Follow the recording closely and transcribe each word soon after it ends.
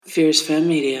Fierce Femme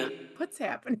Media. What's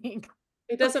happening?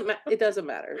 It doesn't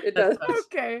matter. It does.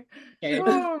 Okay.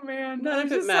 Oh man. None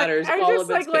of it matters. I'm All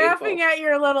just of it's laughing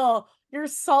painful. at your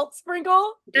salt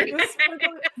sprinkle. Just sprinkle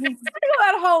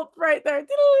that hope right there.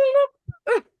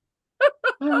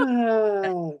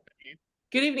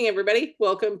 Good evening, everybody.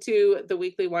 Welcome to the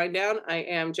weekly wind down. I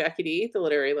am Jackie D, the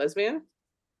literary lesbian.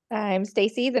 I'm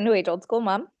Stacy, the new age old school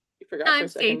mom. You forgot for a second,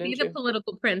 Stacy, didn't the you?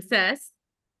 political princess.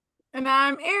 And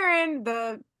I'm Erin,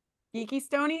 the geeky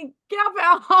stony gal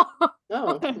pal.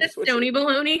 Oh, The stony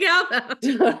baloney gal.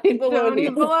 Stony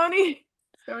baloney.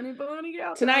 Stony baloney gal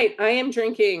pal. Tonight, I am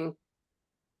drinking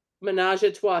Menage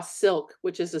a Trois Silk,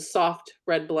 which is a soft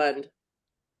red blend.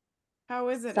 How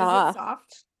is it? Soft. Is it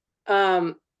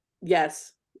soft?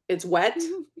 Yes, it's wet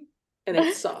and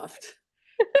it's soft.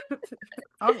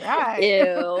 All right.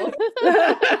 Ew.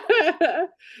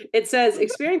 It says,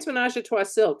 experience Menage a Trois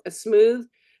Silk, a smooth,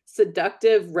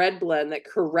 seductive red blend that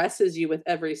caresses you with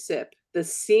every sip. The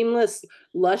seamless,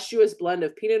 luscious blend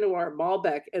of Pinot Noir,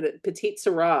 Malbec, and Petite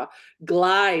Syrah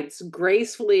glides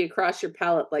gracefully across your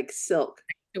palate like silk.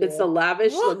 It's the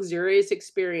lavish, luxurious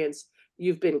experience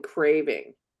you've been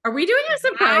craving. Are we doing a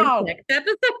surprise next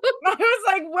episode? I was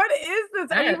like, what is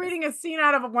this? Are you reading a scene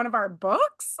out of one of our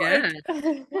books? Yeah.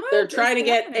 Like, They're trying to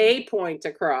get a point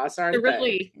across, aren't It's a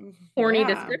really horny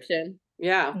description.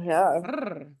 Yeah.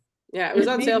 Yeah. It was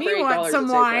on sale for $8. Want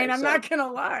some at wine. Safeway, I'm not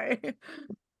gonna lie.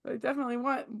 I definitely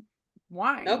want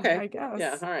wine. Okay. I guess.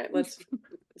 Yeah. All right. Let's.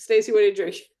 Stacy, what are you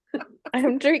drinking?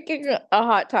 I'm drinking a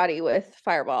hot toddy with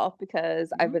Fireball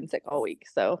because I've been sick all week.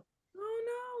 So. Oh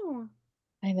no.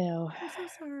 I know. I'm so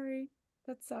sorry.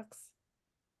 That sucks.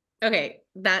 Okay,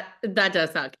 that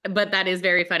does suck, but that is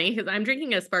very funny because I'm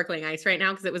drinking a sparkling ice right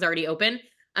now because it was already open.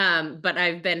 But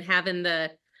I've been having the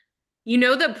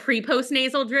pre-post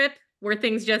nasal drip where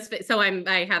things just fit. So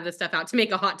I have the stuff out to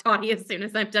make a hot toddy as soon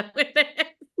as I'm done with it.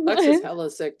 Lex is hella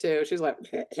sick too. She's like,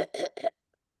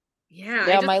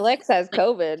 yeah. My Lex has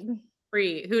COVID.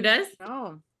 Free. Who does?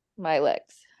 Oh, my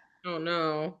Lex. Oh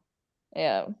no.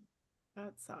 Yeah.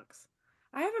 That sucks.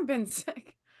 I haven't been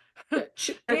sick.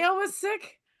 Gail was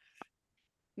sick.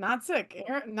 Not sick.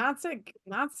 Erin, not sick.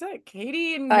 Not sick.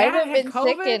 Katie and Matt I haven't been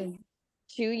COVID. sick in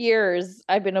 2 years.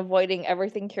 I've been avoiding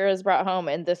everything Kira's brought home,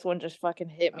 and this one just fucking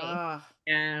hit me.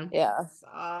 Yeah.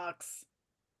 Sucks.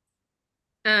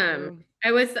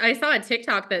 I saw a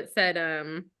TikTok that said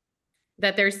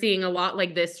that they're seeing a lot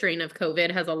like this strain of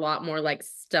COVID has a lot more like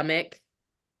stomach,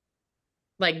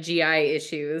 like GI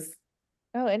issues.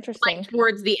 Oh, interesting. Like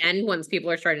towards the end, once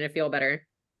people are starting to feel better.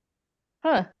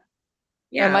 Huh.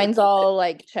 Yeah. Mine's all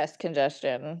like chest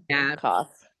congestion. Yeah.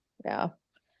 Cough. Yeah.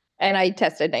 And I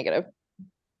tested negative.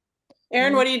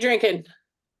 Erin, what are you drinking?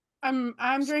 I'm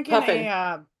drinking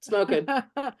Puffing. smoking.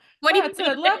 What do you it's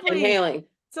a lovely inhaling?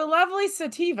 It's a lovely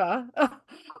sativa.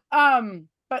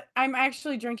 But I'm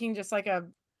actually drinking just like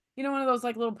one of those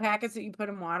like little packets that you put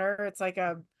in water. It's like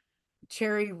a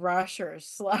cherry rush or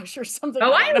slush or something.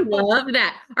 Oh, I love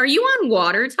that. Are you on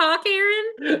Water Talk,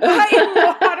 Erin? I am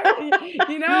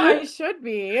water. I should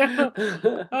be.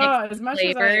 As much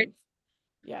as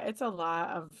it's a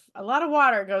lot of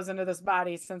water goes into this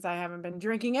body since I haven't been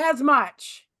drinking as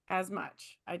much.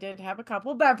 I did have a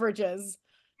couple beverages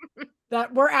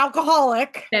that were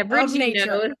alcoholic of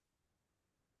nature.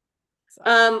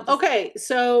 Okay,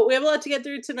 so we have a lot to get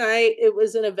through tonight. It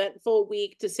was an eventful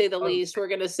week, to say the least. We're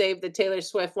going to save the Taylor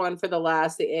Swift one for the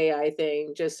last, the AI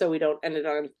thing, just so we don't end it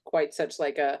on quite such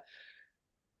like a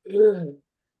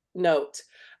note.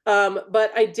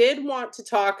 But I did want to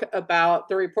talk about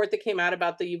the report that came out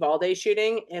about the Uvalde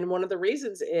shooting, and one of the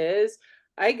reasons is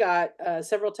I got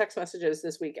several text messages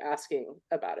this week asking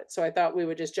about it. So I thought we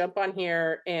would just jump on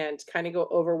here and kind of go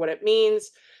over what it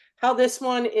means, how this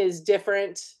one is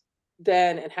different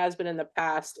than it has been in the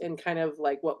past, and kind of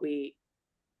like what we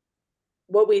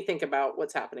think about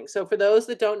what's happening. So for those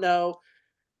that don't know,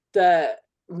 the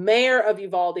mayor of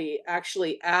Uvalde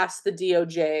actually asked the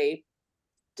DOJ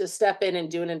to step in and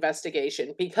do an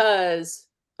investigation because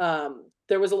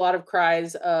there was a lot of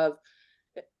cries of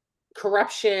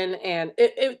corruption, and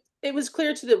it was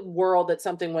clear to the world that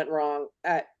something went wrong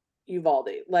at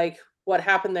Uvalde. Like, what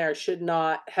happened there should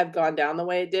not have gone down the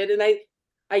way it did. And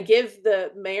I give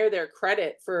the mayor their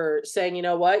credit for saying, you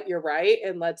know what, you're right,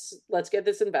 and let's get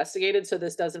this investigated so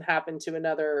this doesn't happen to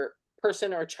another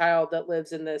person or child that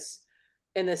lives in this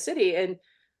city. And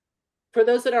for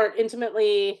those that aren't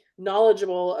intimately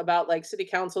knowledgeable about like city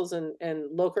councils and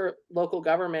local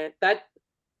government, that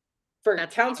for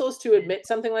councils to admit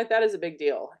something like that is a big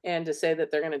deal, and to say that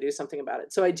they're going to do something about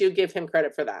it. So I do give him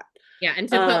credit for that. Yeah, and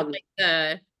to put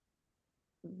like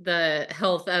the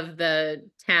health of the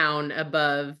town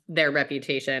above their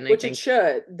reputation. Which I it think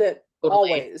should, that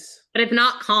totally. always. But it's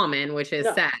not common, which is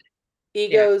No. sad.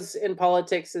 Egos in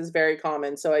politics is very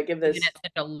common. So I give Even this. at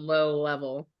such a low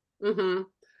level. Mm-hmm.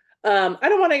 I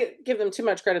don't want to give them too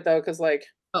much credit though, because like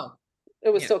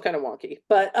it was still kind of wonky.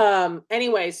 But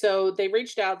anyway, so they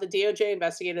reached out, the DOJ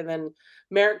investigated, and then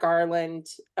Merrick Garland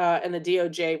and the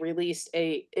DOJ released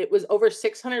it was over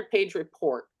 600-page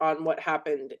report on what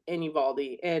happened in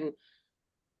Uvalde. And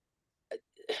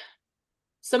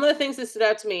some of the things that stood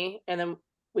out to me, and then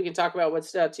we can talk about what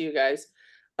stood out to you guys.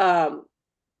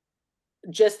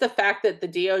 Just the fact that the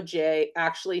DOJ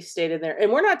actually stated there,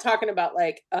 and we're not talking about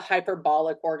like a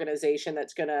hyperbolic organization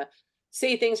that's going to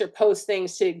say things or post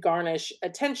things to garnish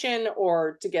attention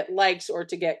or to get likes or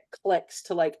to get clicks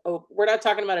to like, oh, we're not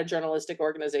talking about a journalistic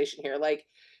organization here. Like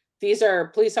these are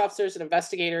police officers and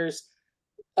investigators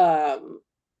that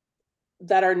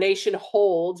our nation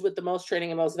holds with the most training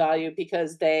and most value,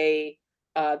 because they're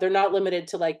not limited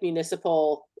to like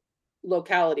municipal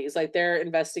localities. Like they're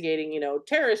investigating,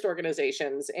 terrorist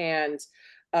organizations and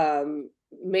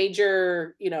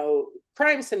major,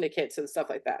 crime syndicates and stuff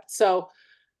like that. So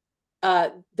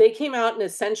they came out and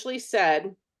essentially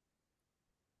said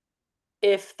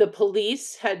if the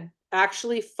police had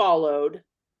actually followed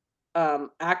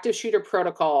active shooter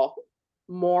protocol,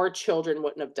 more children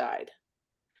wouldn't have died.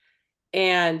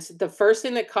 And the first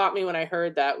thing that caught me when I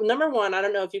heard that, number one, I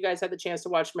don't know if you guys had the chance to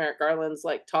watch Merrick Garland's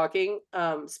like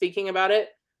speaking about it,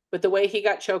 but the way he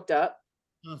got choked up,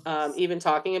 even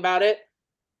talking about it,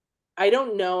 I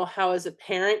don't know how as a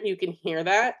parent you can hear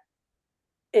that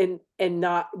and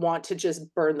not want to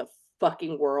just burn the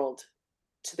fucking world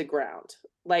to the ground.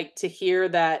 Like to hear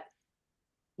that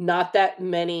not that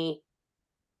many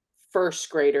first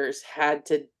graders had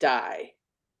to die.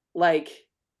 Like,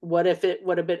 what if it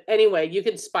would have been anyway? You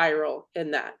can spiral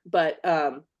in that, but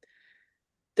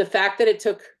the fact that it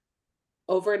took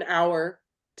over an hour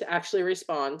to actually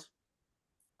respond,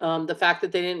 the fact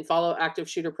that they didn't follow active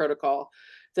shooter protocol,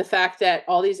 the fact that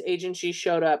all these agencies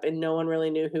showed up and no one really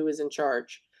knew who was in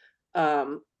charge,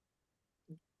 the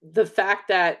fact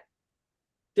that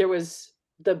there was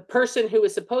the person who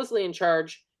was supposedly in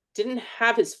charge didn't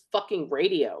have his fucking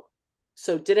radio,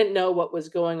 so didn't know what was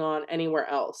going on anywhere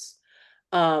else.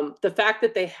 The fact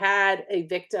that they had a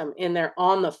victim in there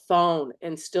on the phone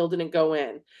and still didn't go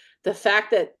in. The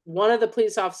fact that one of the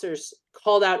police officers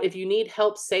called out, if you need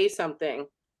help, say something.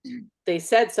 They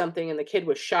said something and the kid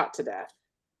was shot to death.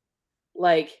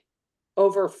 Like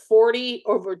over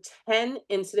 10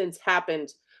 incidents happened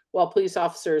while police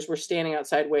officers were standing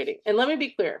outside waiting. And let me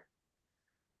be clear.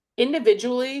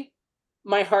 Individually,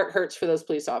 my heart hurts for those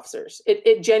police officers.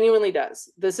 It genuinely does.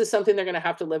 This is something they're going to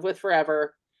have to live with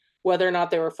forever. Whether or not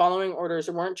they were following orders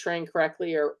or weren't trained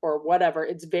correctly or whatever.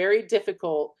 It's very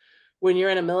difficult when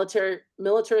you're in a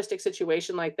militaristic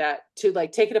situation like that to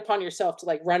like take it upon yourself to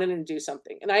like run in and do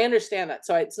something. And I understand that.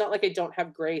 So it's not like I don't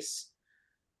have grace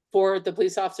for the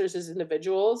police officers as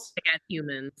individuals. Like as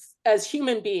humans. As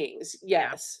human beings,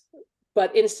 yes. Yeah.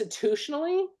 But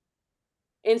institutionally,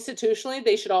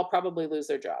 they should all probably lose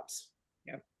their jobs.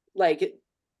 Yeah. Like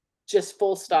just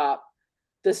full stop.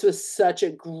 This was such a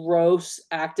gross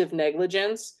act of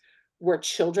negligence where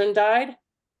children died.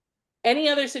 Any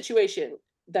other situation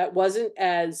that wasn't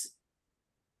as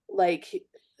like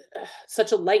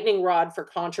such a lightning rod for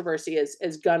controversy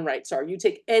as gun rights are. You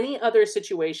take any other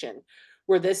situation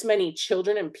where this many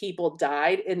children and people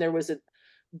died and there was a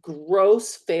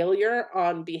gross failure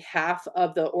on behalf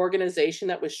of the organization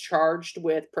that was charged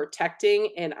with protecting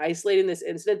and isolating this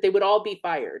incident, they would all be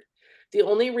fired. The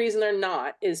only reason they're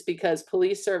not is because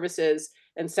police services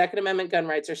and Second Amendment gun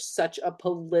rights are such a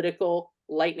political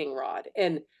lightning rod.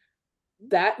 And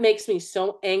that makes me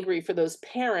so angry for those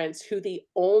parents who the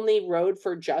only road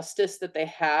for justice that they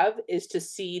have is to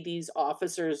see these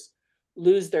officers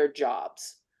lose their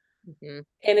jobs. Mm-hmm.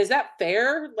 And is that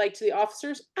fair, like to the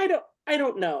officers? I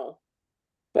don't know.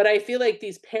 But I feel like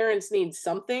these parents need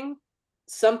something.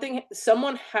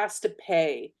 Someone has to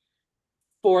pay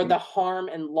for the harm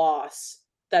and loss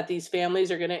that these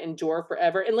families are going to endure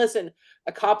forever. And listen,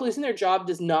 a cop losing their job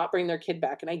does not bring their kid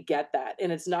back. And I get that.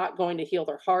 And it's not going to heal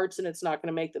their hearts and it's not going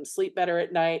to make them sleep better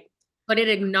at night. But it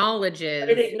acknowledges.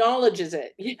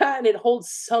 it. Yeah. And it holds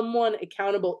someone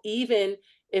accountable, even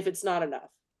if it's not enough.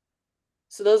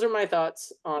 So those are my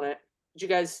thoughts on it.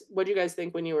 What do you guys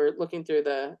think when you were looking through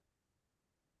the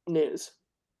news?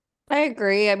 I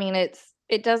agree. I mean,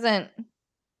 it doesn't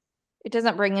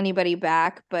bring anybody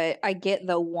back, but I get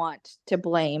the want to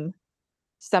blame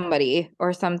somebody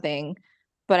or something,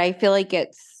 but I feel like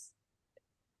it's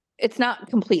it's not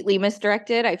completely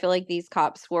misdirected. I feel like these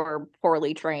cops were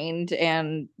poorly trained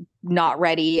and not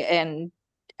ready and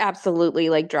absolutely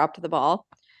like dropped the ball.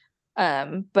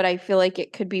 But I feel like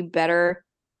it could be better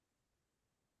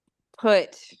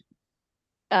put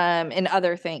in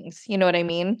other things. You know what I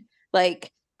mean?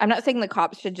 Like, I'm not saying the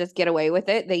cops should just get away with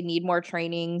it. They need more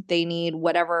training. They need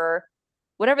whatever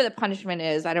the punishment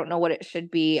is. I don't know what it should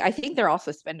be. I think they're all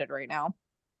suspended right now.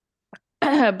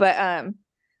 But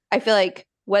I feel like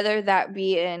whether that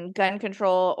be in gun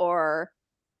control or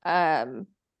that's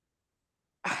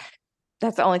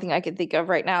the only thing I can think of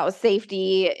right now,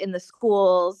 safety in the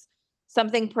schools,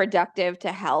 something productive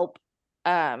to help,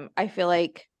 I feel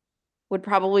like would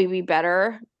probably be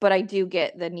better. But I do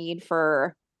get the need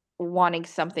for wanting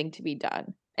something to be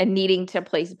done and needing to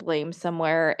place blame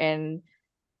somewhere, and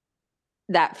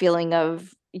that feeling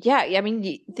of, yeah, I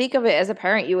mean, think of it as a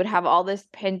parent, you would have all this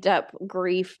pent up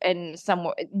grief and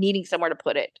needing somewhere to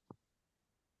put it.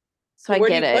 So Where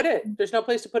I get do you put it. it? There's no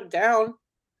place to put it down.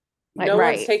 Like, No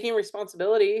one's right. taking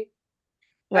responsibility.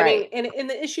 I Right. mean, and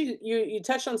the issue, you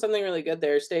touched on something really good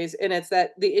there, Stace, and it's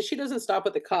that the issue doesn't stop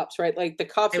with the cops, right? Like the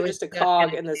cops are just a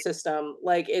cog in the system.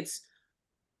 Like it's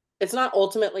not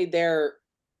ultimately their,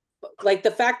 like the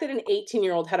fact that an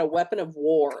 18-year-old had a weapon of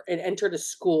war and entered a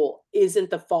school isn't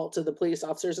the fault of the police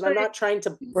officers, and I'm not trying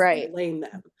to Right. blame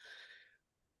them.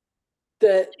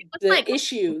 The like,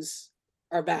 issues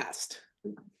are vast.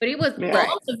 but it was Yeah.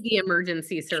 all of the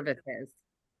emergency services.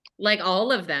 Like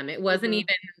all of them. It wasn't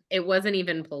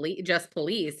even police, just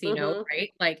police, you know,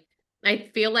 right? Like I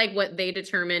feel like what they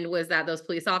determined was that those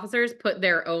police officers put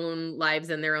their own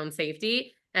lives and their own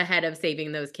safety ahead of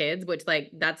saving those kids, which like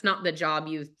that's not the job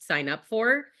you sign up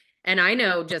for. And I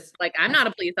know, just like, I'm not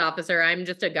a police officer, I'm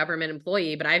just a government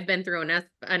employee, but I've been through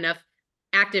enough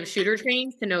active shooter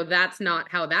trainings to know that's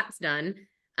not how that's done.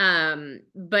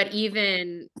 But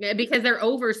even because they're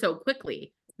over so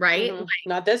quickly, right? Like,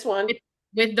 not this one.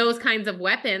 With those kinds of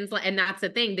weapons, and that's the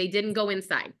thing, they didn't go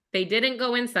inside.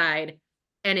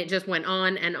 And it just went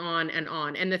on and on and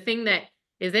on. And the thing that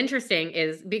is interesting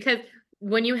is because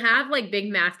when you have like big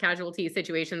mass casualty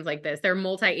situations like this, they're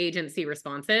multi-agency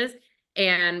responses.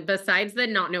 And besides the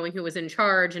not knowing who was in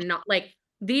charge and not like,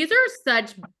 these are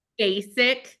such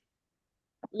basic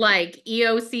like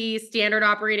EOC standard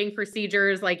operating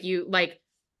procedures, like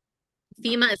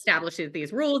FEMA establishes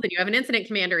these rules and you have an incident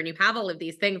commander and you have all of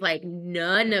these things, like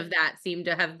none of that seemed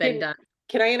to have been done.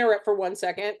 Can I interrupt for 1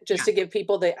 second just to give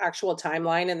people the actual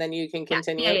timeline and then you can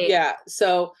continue? Yeah.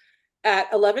 So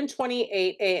at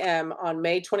 11:28 a.m. on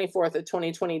May 24th of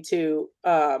 2022,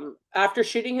 after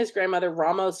shooting his grandmother,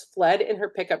 Ramos fled in her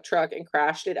pickup truck and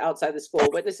crashed it outside the school.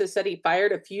 Witnesses said he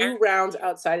fired a few rounds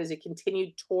outside as he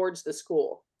continued towards the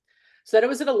school. So that it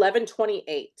was at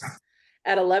 11:28.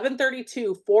 At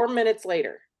 11:32, 4 minutes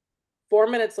later,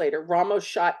 Ramos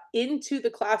shot into the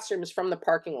classrooms from the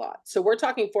parking lot. So we're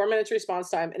talking 4 minutes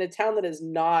response time in a town that is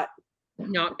not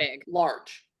big,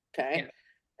 large. Okay. Yeah.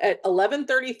 At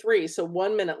 11:33, so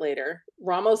 1 minute later,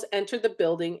 Ramos entered the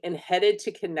building and headed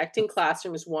to connecting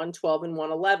classrooms 112 and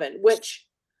 111, which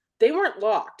they weren't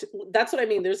locked. That's what I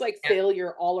mean. There's like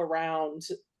failure all around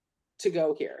to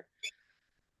go here.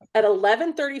 At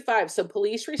 11:35, so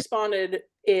police responded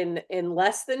in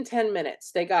less than 10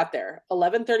 minutes. They got there.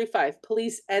 11:35,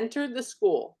 police entered the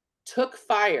school, took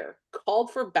fire,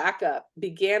 called for backup,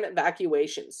 began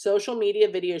evacuation. Social media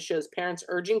video shows parents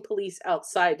urging police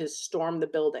outside to storm the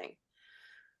building.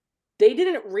 They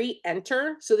didn't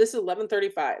re-enter, so this is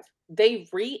 11:35. They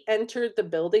re-entered the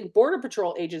building. Border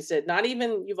Patrol agents did, not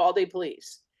even Uvalde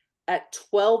police, at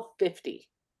 12:50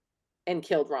 and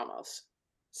killed Ramos.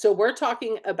 So we're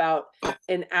talking about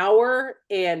an hour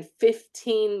and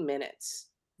 15 minutes.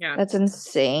 Yeah. That's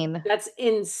insane. That's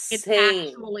insane. It's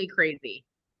actually crazy.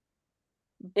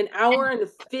 An hour and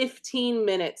 15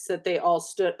 minutes that they all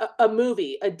stood,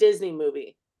 a Disney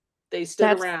movie. They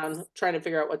stood around trying to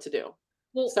figure out what to do.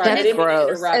 Well, sorry, I didn't mean to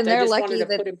interrupt. And they're I just lucky wanted to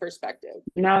that, put in perspective.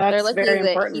 No, that's they're lucky very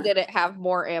that important. he didn't have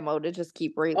more ammo to just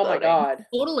keep reloading. Oh my God.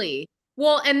 Totally.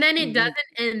 Well, and then it doesn't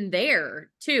end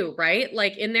there too, right?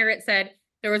 Like in there it said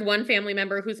there was one family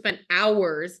member who spent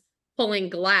hours pulling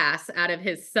glass out of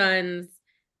his son's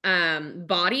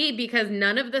body because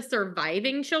none of the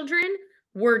surviving children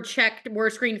were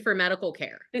screened for medical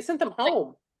care. They sent them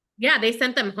home. Yeah, they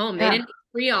sent them home. They didn't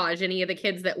triage any of the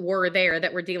kids that were there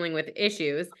that were dealing with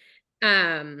issues.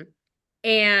 And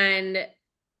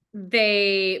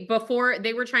they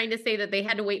were trying to say that they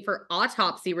had to wait for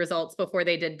autopsy results before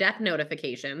they did death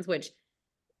notifications, which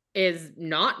is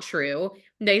not true.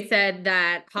 They said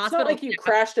that it's not like you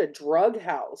crashed a drug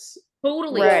house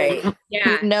Totally. Right.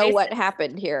 Yeah. You know They what said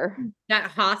happened here. that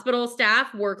hospital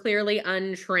staff were clearly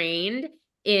untrained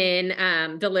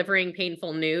in delivering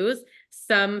painful news.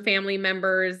 Some family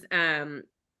members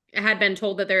had been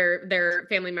told that their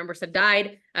family members had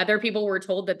died. Other people were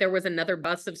told that there was another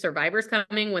bus of survivors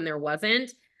coming when there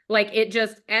wasn't. Like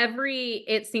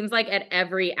it seems like at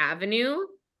every avenue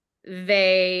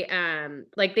they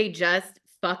they just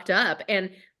fucked up.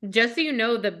 And just so you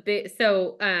know,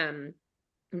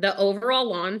 the overall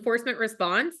law enforcement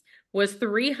response was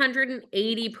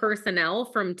 380 personnel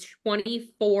from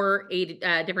 24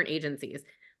 different agencies,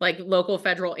 like local,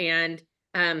 federal, and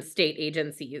state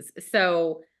agencies.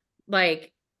 So, I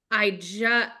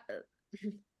just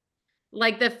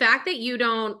like the fact that you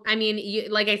don't. I mean,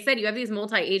 like I said, you have these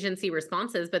multi-agency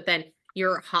responses, but then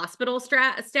your hospital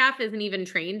staff isn't even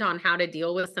trained on how to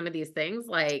deal with some of these things.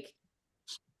 Like,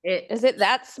 Is it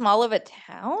that small of a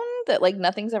town that like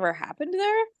nothing's ever happened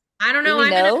there? I don't Do know. we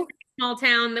I'm in a know? small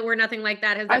town where nothing like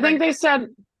that has I ever. think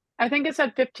it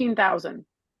said 15,000,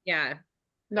 Yeah.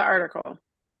 the article.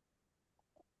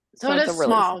 So it it's is a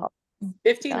really small.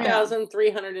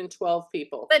 15,312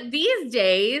 people. But these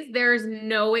days, there's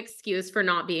no excuse for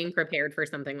not being prepared for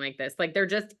something like this. Like, there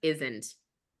just isn't.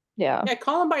 Yeah. Yeah,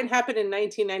 Columbine happened in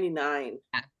 1999.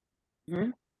 Yeah.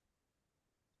 Mhm.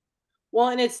 Well,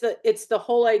 and it's the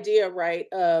whole idea, right,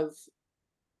 of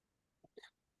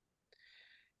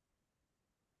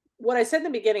what I said in the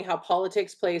beginning, how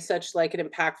politics plays such like an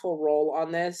impactful role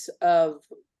on this, of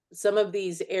some of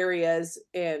these areas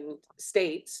and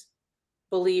states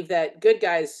believe that good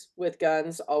guys with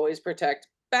guns always protect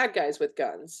bad guys with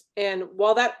guns. And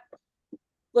while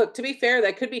look, to be fair,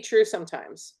 that could be true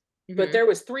sometimes, but Mhm. there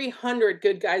was 300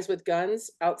 good guys with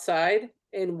guns outside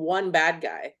and one bad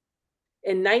guy.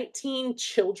 And 19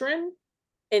 children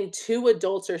and 2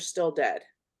 adults are still dead.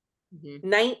 Mhm.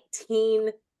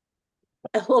 19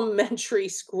 elementary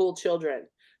school children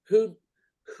who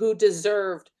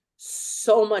deserved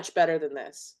so much better than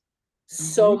this.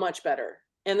 So much better.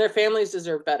 And their families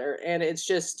deserve better. And it's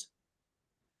just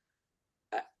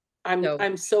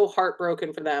I'm so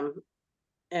heartbroken for them.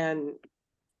 And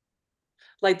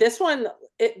like this one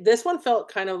felt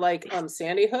kind of like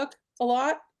Sandy Hook a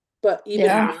lot, but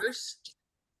even worse,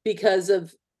 because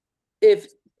of if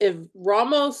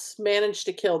Ramos managed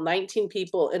to kill 19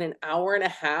 people in an hour and a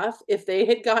half, if they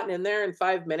had gotten in there in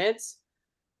 5 minutes,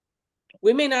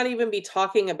 we may not even be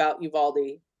talking about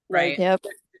Uvalde. Right. Yep.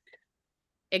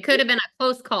 It could have been a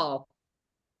close call.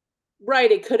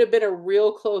 Right. It could have been a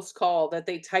real close call that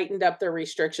they tightened up their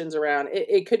restrictions around.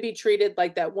 It could be treated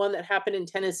like that one that happened in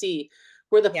Tennessee,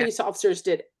 where the police officers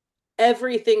did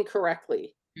everything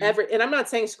correctly. And I'm not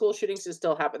saying school shootings can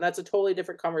still happen. That's a totally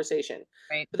different conversation.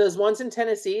 Right. But those ones in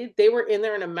Tennessee, they were in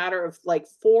there in a matter of like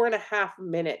 4.5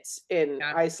 minutes and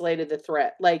isolated the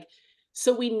threat. Like,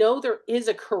 so we know there is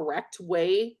a correct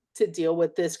way to deal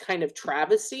with this kind of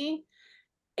travesty,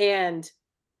 and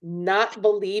not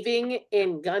believing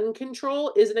in gun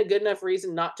control isn't a good enough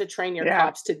reason not to train your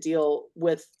cops to deal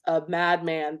with a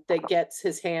madman that gets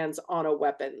his hands on a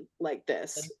weapon like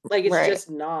this. Like, it's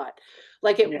just not.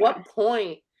 Like, at what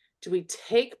point do we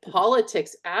take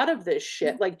politics out of this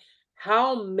shit? Like,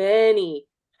 how many,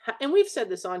 and we've said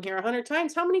this on here 100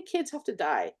 times, how many kids have to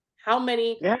die? How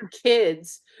many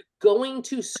kids going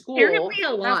to school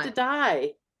have to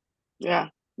die? Yeah,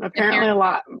 apparently a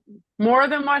lot. More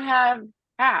than what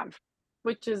have,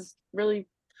 which is really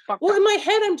fucked up. In my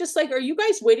head, I'm just like, are you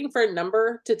guys waiting for a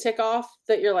number to tick off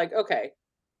that you're like, okay,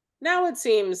 now it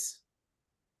seems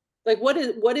like, what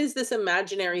is this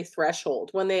imaginary threshold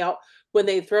when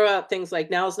they throw out things like,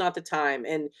 now's not the time,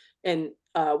 and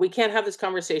we can't have this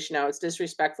conversation now, it's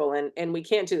disrespectful, and we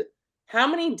can't do. How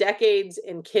many decades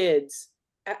and kids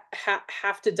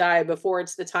have to die before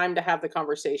it's the time to have the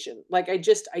conversation? Like, I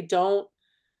don't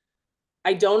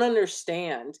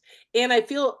understand. And I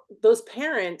feel those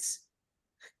parents,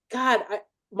 God,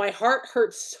 my heart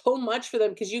hurts so much for them,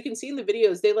 because you can see in the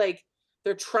videos,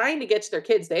 they're trying to get to their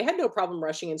kids. They had no problem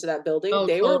rushing into that building.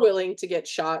 They were willing to get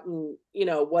shot and,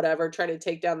 whatever, try to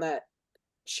take down that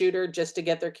shooter just to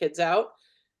get their kids out.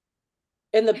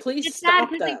 And the police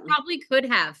stopped them. They probably could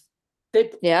have.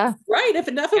 Right. If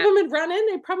enough of them had run in,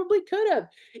 they probably could have.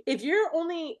 If you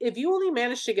only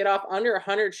managed to get off under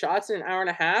 100 shots in an hour and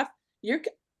a half,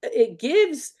 it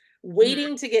gives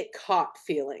waiting to get caught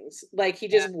feelings. Like, he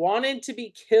just wanted to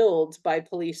be killed by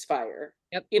police fire.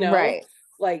 Right.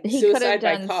 Like, he could have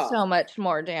done so much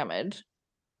more damage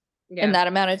in that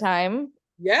amount of time.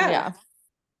 Yeah.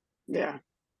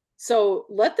 So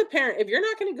let the parent, if you're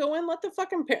not going to go in, let the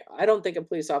fucking parent. I don't think a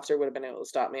police officer would have been able to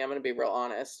stop me. I'm going to be real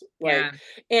honest. Like,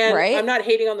 and Right? I'm not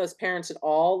hating on those parents at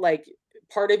all. Like,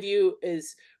 part of you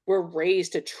is, we're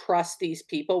raised to trust these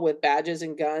people with badges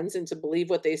and guns and to believe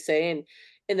what they say. And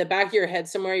in the back of your head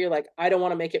somewhere, you're like, I don't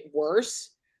want to make it worse.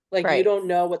 Like, you Right. don't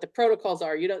know what the protocols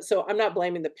are. You don't. So I'm not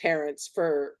blaming the parents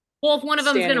for, Well, if one of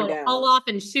them's standing gonna down. haul off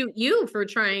and shoot you for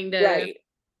trying to, right.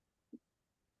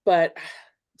 But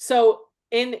so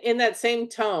in that same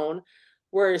tone,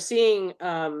 we're seeing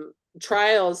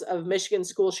trials of Michigan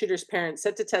school shooters' parents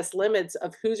set to test limits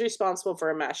of who's responsible for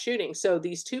a mass shooting. So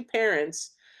these two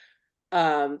parents,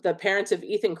 the parents of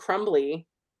Ethan Crumbley,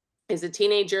 is a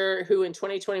teenager who in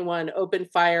 2021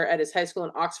 opened fire at his high school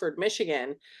in Oxford,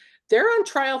 Michigan. They're on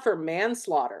trial for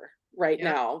manslaughter right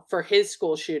Yep. now for his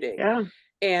school shooting. Yeah.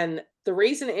 And the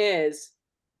reason is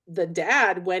the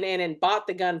dad went in and bought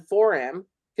the gun for him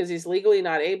because he's legally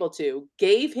not able to,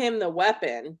 gave him the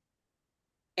weapon,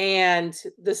 and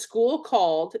the school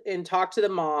called and talked to the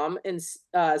mom and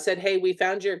said, hey, we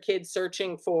found your kid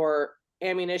searching for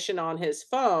ammunition on his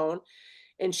phone.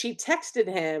 And she texted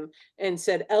him and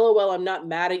said, LOL, I'm not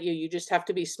mad at you. You just have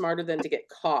to be smarter than to get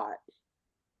caught.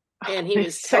 And he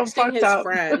was It's so texting fucked his up.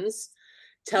 friends,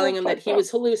 telling him that fucked he up.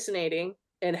 was hallucinating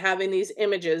and having these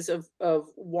images of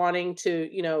wanting to,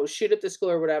 shoot up the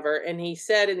school or whatever. And he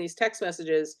said in these text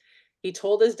messages, he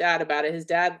told his dad about it. His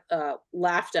dad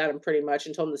laughed at him pretty much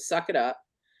and told him to suck it up.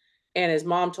 And his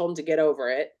mom told him to get over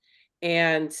it.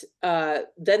 And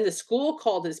then the school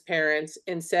called his parents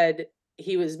and said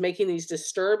he was making these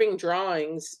disturbing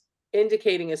drawings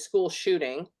indicating a school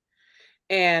shooting.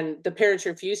 And the parents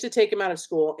refused to take him out of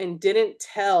school and didn't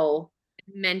tell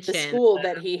the school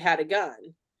that he had a gun.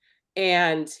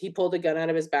 And he pulled a gun out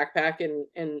of his backpack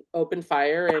and opened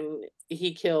fire, and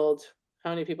he killed,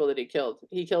 how many people did he kill?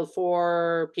 He killed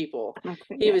 4 people.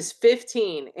 He was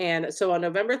 15. And so on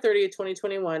November 30th,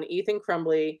 2021, Ethan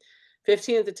Crumbley,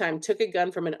 15 at the time, took a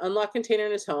gun from an unlocked container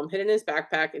in his home, hid it in his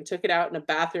backpack, and took it out in a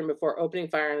bathroom before opening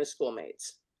fire on his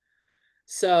schoolmates.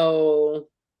 So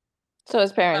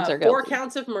his parents are 4 guilty.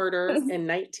 counts of murder and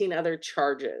 19 other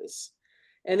charges.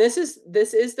 And this is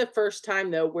the first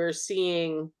time, though, we're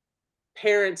seeing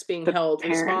parents being held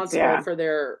responsible for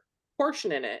their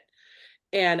portion in it.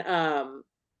 And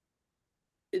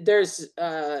there's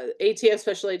ATF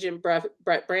Special Agent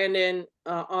Brett Brandon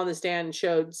on the stand,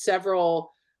 showed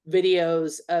several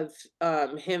videos of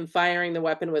him firing the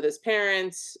weapon with his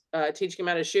parents, teaching him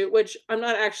how to shoot, which I'm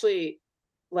not actually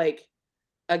like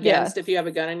against if you have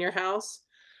a gun in your house.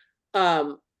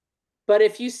 But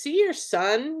if you see your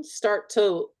son start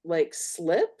to like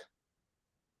slip,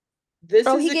 this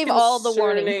is he gave all the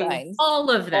warning signs.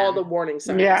 All of them. All the warning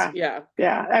signs. Yeah.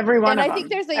 Every one of them. And I think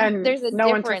there's a no difference.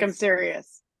 one took him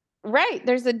serious. Right.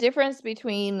 There's a difference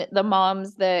between the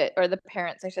moms or the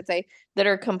parents, I should say, that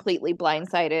are completely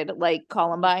blindsided, like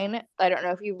Columbine. I don't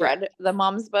know if you've read the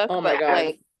mom's book. Oh my God.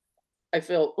 Like, I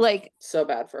feel like so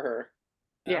bad for her.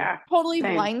 Yeah. Totally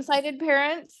blindsided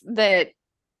parents that,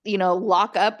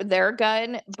 lock up their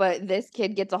gun, but this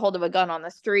kid gets a hold of a gun on the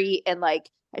street and like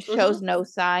shows no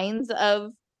signs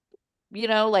of,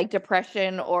 like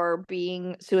depression or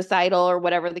being suicidal or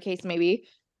whatever the case may be.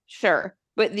 Sure.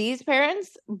 But these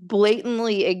parents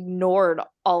blatantly ignored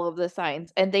all of the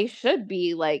signs, and they should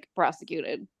be like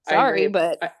prosecuted. Sorry,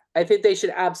 but I think they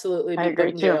should absolutely be put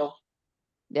in jail.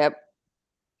 Yep.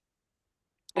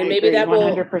 And maybe that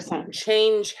 100% will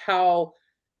change how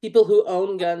people who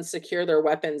own guns secure their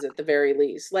weapons at the very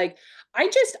least. Like, I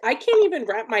can't even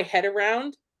wrap my head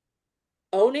around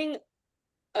owning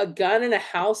a gun in a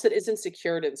house that isn't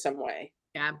secured in some way.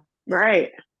 Yeah.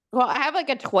 Right. Well, I have like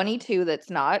a 22 that's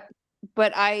not,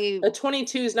 but a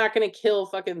 22 is not going to kill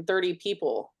fucking 30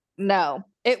 people. No,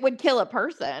 it would kill a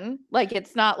person. Like,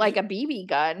 it's not like a BB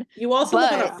gun. You also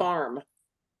live on a farm.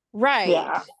 Right.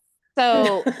 Yeah.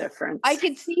 So difference. I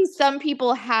could see some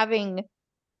people having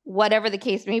whatever the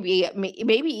case may be,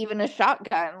 maybe even a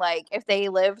shotgun. Like if they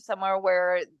live somewhere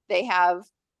where they have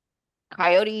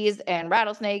coyotes and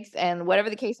rattlesnakes and whatever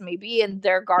the case may be, and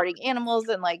they're guarding animals,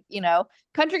 and like,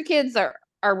 country kids are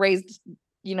raised,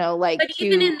 like. But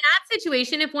even in that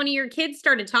situation, if one of your kids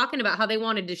started talking about how they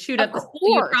wanted to shoot up the school,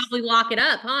 you'd probably lock it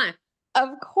up, huh? Of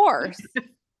course.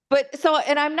 But so,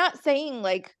 and I'm not saying,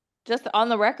 like, just on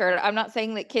the record, I'm not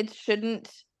saying that kids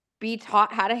shouldn't be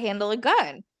taught how to handle a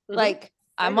gun. Like,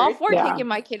 I'm all for taking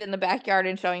my kid in the backyard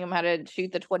and showing him how to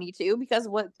shoot the 22, because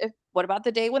what about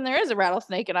the day when there is a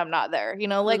rattlesnake and I'm not there?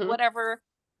 Like, whatever.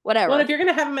 Well, if you're going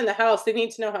to have them in the house, they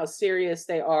need to know how serious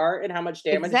they are and how much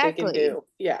damage they can do.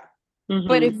 Yeah.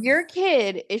 But if your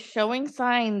kid is showing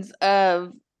signs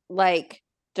of like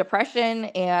depression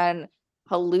and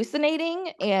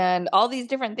hallucinating and all these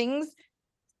different things,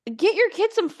 get your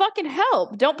kids some fucking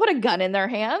help. Don't put a gun in their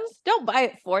hands. Don't buy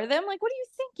it for them. Like, what are you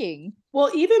thinking? Well,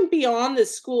 even beyond the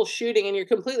school shooting, and you're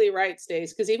completely right,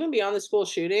 Stace, because even beyond the school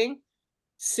shooting,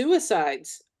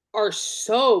 suicides are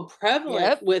so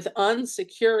prevalent with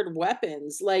unsecured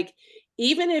weapons. Like,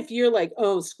 even if you're like,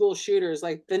 oh, school shooters,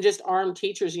 like, then just arm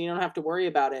teachers and you don't have to worry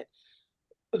about it.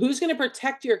 Who's going to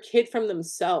protect your kid from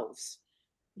themselves?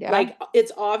 Yeah. Like,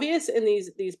 it's obvious in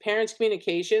these parents'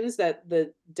 communications that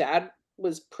the dad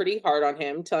was pretty hard on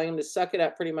him, telling him to suck it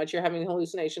up. Pretty much, you're having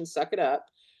hallucinations, suck it up.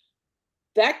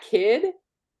 That kid,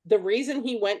 the reason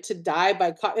he went to die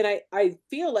by cop, and I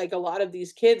feel like a lot of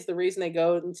these kids, the reason they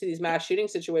go into these mass shooting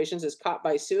situations is caught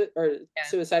by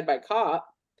suicide by cop.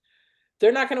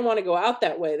 They're not going to want to go out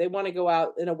that way. They want to go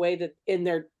out in a way that in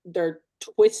their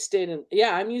twisted, and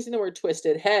yeah, I'm using the word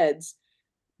twisted heads,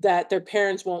 that their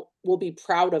parents will be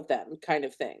proud of them, kind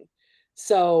of thing.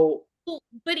 So,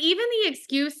 but even the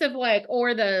excuse of like,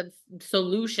 or the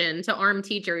solution to arm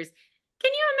teachers,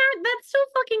 can you imagine? That's so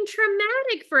fucking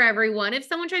traumatic for everyone. If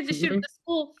someone tries to shoot at the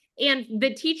school and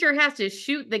the teacher has to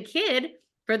shoot the kid,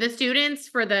 for the students,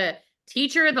 for the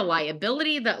teacher, the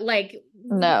liability, that like,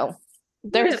 no,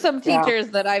 there's some teachers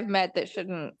that I've met that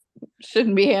shouldn't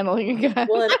be handling a gun.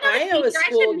 well, an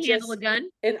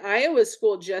Iowa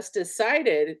school just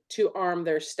decided to arm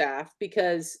their staff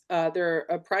because they're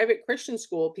a private Christian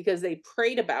school, because they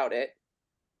prayed about it.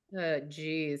 Oh,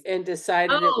 geez. And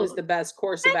decided it was the best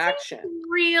course of action.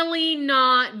 Really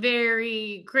not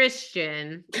very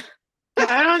Christian.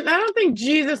 I don't think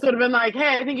Jesus would have been like,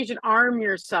 hey, I think you should arm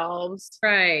yourselves.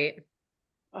 Right.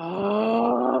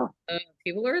 Oh.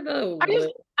 People are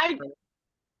the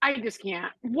I just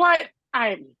can't. What?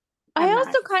 I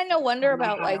also kind of wonder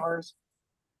about like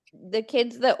the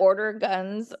kids that order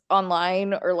guns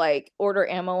online or like order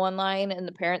ammo online and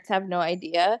the parents have no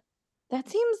idea. That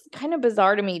seems kind of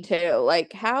bizarre to me too.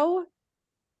 Like, how,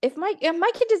 if my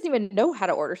kid doesn't even know how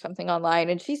to order something online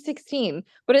and she's 16,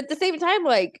 but at the same time,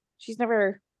 like, she's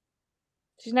never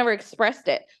expressed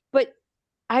it. But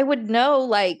I would know,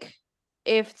 like,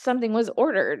 if something was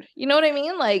ordered. You know what I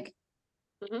mean? Like,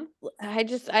 I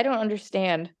don't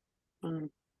understand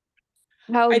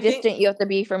how distant you have to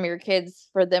be from your kids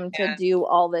for them to do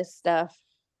all this stuff.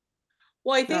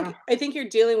 Well, I think you're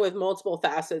dealing with multiple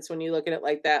facets when you look at it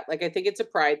like that. Like, I think it's a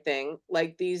pride thing.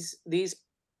 Like, these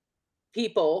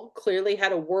people clearly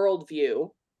had a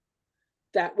worldview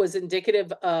that was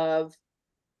indicative of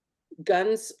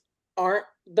guns aren't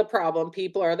the problem,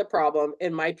 people are the problem,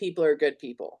 and my people are good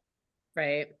people.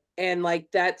 Right. And like,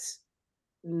 that's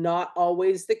not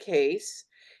always the case.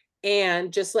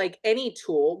 And just like any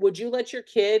tool, would you let your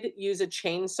kid use a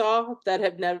chainsaw that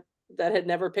had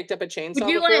never picked up a chainsaw before?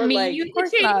 Would you let me use a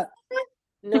chainsaw?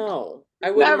 No,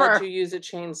 I wouldn't let you use a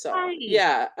chainsaw. Right.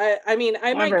 Yeah, I mean,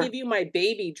 I might give you my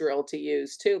baby drill to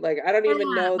use too. Like, I don't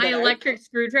even know my electric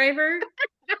screwdriver.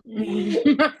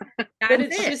 But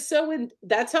it's just so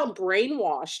that's how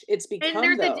brainwashed it's become. And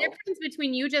there's a difference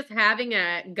between you just having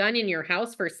a gun in your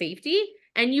house for safety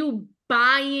and you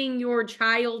buying your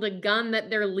child a gun that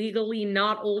they're legally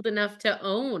not old enough to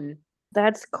own.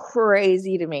 That's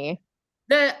crazy to me.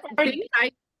 The thing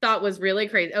I thought was really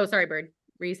crazy. Oh, sorry, Bird.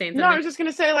 Were you saying something? No, I was just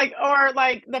gonna say, like, or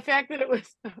like the fact that it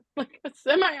was like a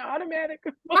semi-automatic.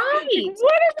 Right.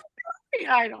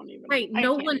 I don't even. Right.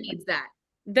 No one needs that.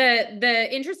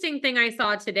 The interesting thing I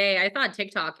saw today, I saw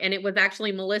TikTok, and it was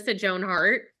actually Melissa Joan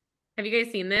Hart. Have you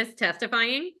guys seen this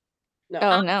testifying? No.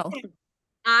 Oh, no.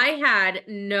 I had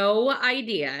no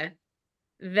idea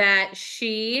that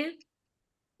she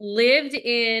lived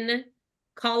in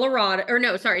Colorado, or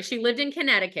no, sorry, she lived in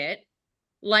Connecticut,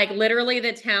 like literally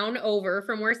the town over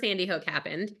from where Sandy Hook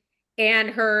happened. And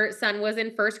her son was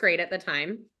in first grade at the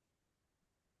time.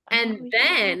 And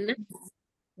then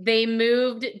they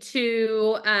moved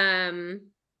to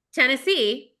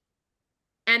Tennessee,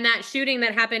 and that shooting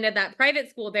that happened at that private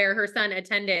school there, her son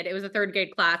attended. It was a third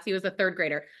grade class. He was a third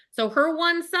grader. So her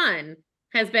one son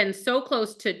has been so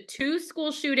close to 2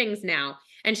 school shootings now.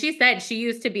 And she said she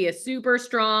used to be a super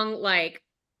strong, like,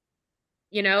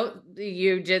 you know,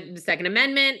 you did the Second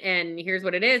Amendment and here's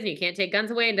what it is, and you can't take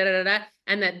guns away and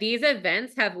and that these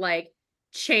events have like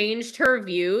changed her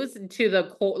views to the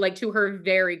core, like to her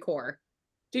very core.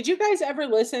 Did you guys ever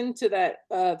listen to that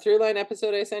Throughline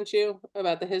episode I sent you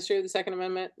about the history of the Second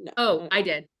Amendment? No. Oh, I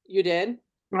did. You did?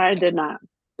 I did not.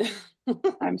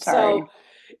 I'm sorry. So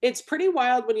it's pretty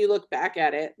wild when you look back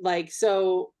at it. Like,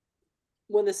 so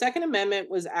when the Second Amendment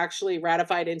was actually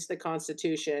ratified into the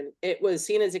Constitution, it was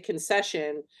seen as a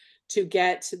concession to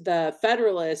get the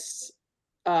Federalists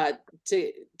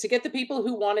to get the people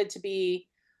who wanted to be,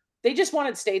 they just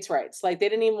wanted states' rights. Like they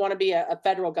didn't even want to be a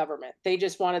federal government. They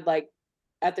just wanted, like,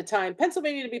 at the time,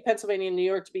 Pennsylvania to be Pennsylvania and New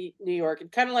York to be New York,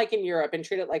 and kind of like in Europe, and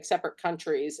treat it like separate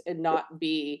countries and not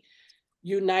be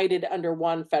united under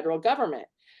one federal government.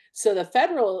 So the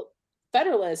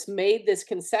Federalists made this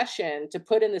concession to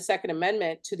put in the Second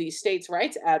Amendment to these states'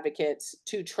 rights advocates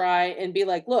to try and be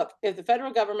like, look, if the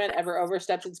federal government ever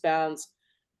oversteps its bounds,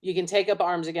 you can take up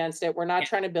arms against it. We're not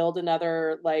trying to build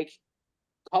another, like,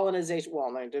 colonization.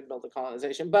 Well, they did build a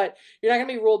colonization, but you're not going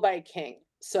to be ruled by a king.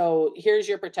 So here's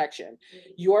your protection.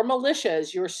 Your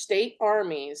militias, your state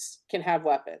armies can have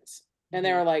weapons. And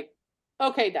they were like,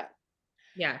 okay, done.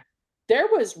 Yeah. There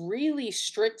was really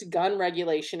strict gun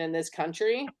regulation in this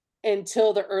country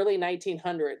until the early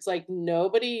 1900s. Like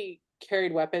nobody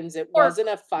carried weapons. It wasn't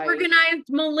a fight. Organized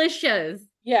militias.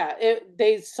 Yeah,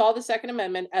 they saw the Second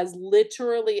Amendment as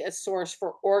literally a source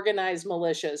for organized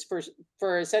militias,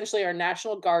 for essentially our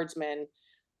National Guardsmen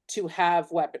to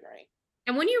have weaponry.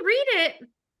 And when you read it,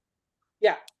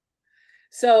 yeah.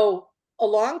 So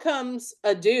along comes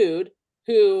a dude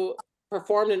who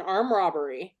performed an armed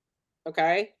robbery,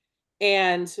 okay?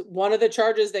 And one of the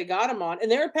charges they got him on, and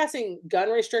they were passing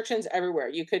gun restrictions everywhere.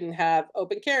 You couldn't have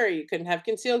open carry, you couldn't have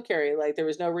concealed carry. Like there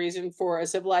was no reason for a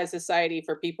civilized society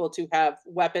for people to have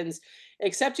weapons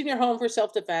except in your home for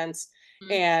self-defense,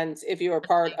 and if you were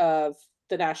part of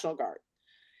the National Guard.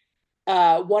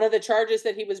 One of the charges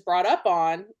that he was brought up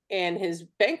on in his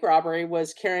bank robbery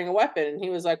was carrying a weapon. And he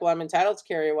was like, well, I'm entitled to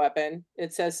carry a weapon.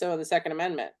 It says so in the Second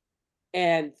Amendment.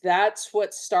 And that's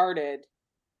what started.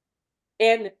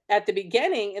 And at the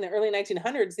beginning, in the early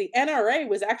 1900s, the NRA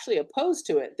was actually opposed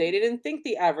to it. They didn't think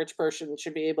the average person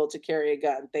should be able to carry a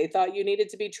gun. They thought you needed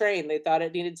to be trained. They thought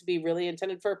it needed to be really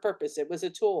intended for a purpose. It was a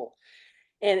tool.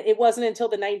 And it wasn't until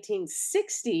the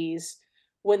 1960s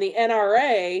when the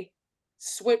NRA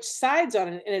switched sides on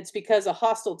it, and it's because a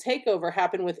hostile takeover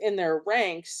happened within their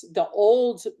ranks. The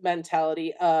old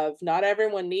mentality of not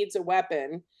everyone needs a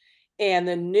weapon, and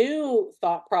the new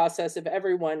thought process of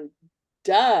everyone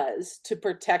does to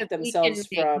protect themselves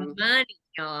from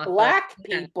Black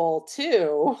people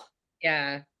too.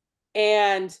 Yeah.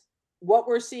 And what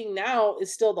we're seeing now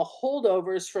is still the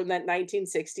holdovers from that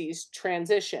 1960s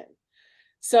transition.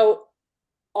 So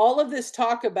all of this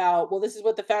talk about, well, this is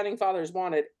what the founding fathers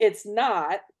wanted. It's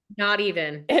not. Not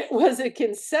even. It was a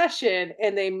concession,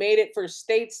 and they made it for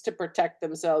states to protect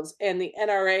themselves. And the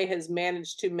NRA has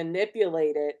managed to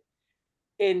manipulate it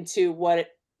into what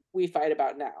we fight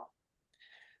about now.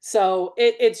 So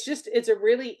it's a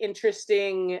really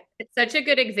interesting. It's such a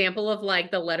good example of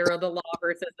like the letter of the law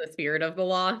versus the spirit of the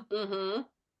law. Mm-hmm.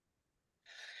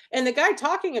 And the guy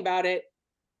talking about it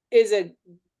is a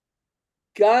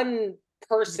gun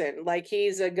person. Like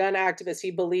he's a gun activist. He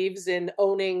believes in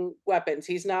owning weapons.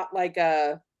 He's not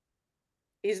a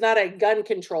gun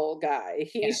control guy.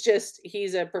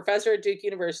 He's a professor at Duke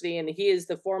University, and he is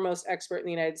the foremost expert in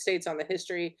the United States on the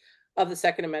history of the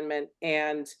Second Amendment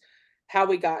and how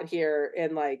we got here.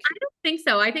 And like, I don't think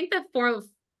so. I think the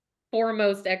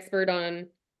foremost expert on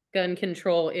gun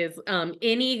control is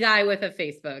any guy with a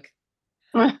Facebook.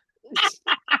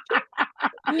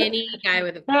 Any guy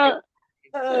with a Facebook.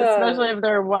 Especially if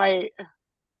they're white.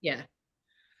 Yeah.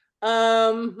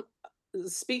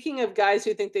 Speaking of guys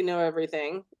who think they know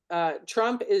everything,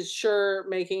 Trump is sure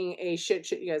making a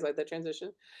shit. You guys like that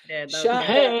transition? Yeah,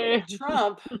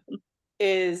 Trump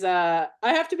is, I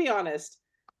have to be honest,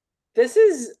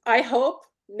 I hope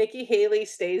Nikki Haley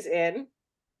stays in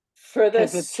for the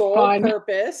sole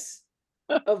purpose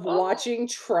of watching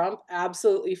Trump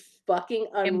absolutely fucking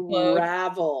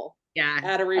unravel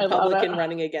at a Republican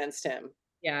running against him.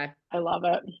 Yeah. I love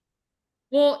it.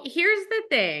 Well, here's the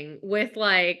thing with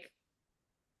like,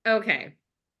 okay.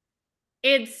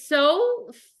 It's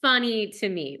so funny to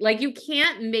me. Like you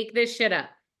can't make this shit up.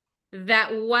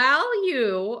 That while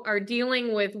you are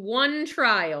dealing with one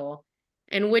trial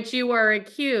in which you are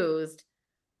accused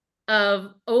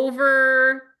of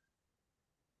overselling,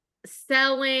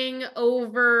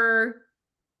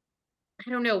 I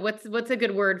don't know, what's a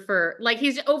good word for, like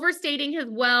he's overstating his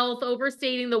wealth,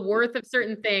 overstating the worth of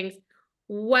certain things.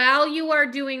 While you are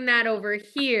doing that over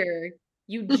here,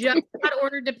 you just got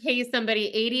ordered to pay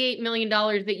somebody $88 million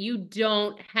that you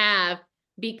don't have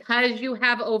because you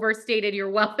have overstated your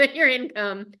wealth and your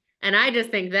income. And I just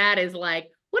think that is like,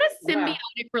 what a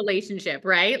symbiotic relationship,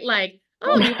 right? Like,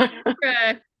 oh, you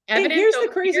evidence. And here's the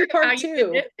crazy part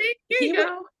too.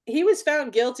 He was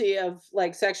found guilty of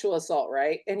like sexual assault,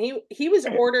 right? And he was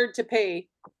ordered to pay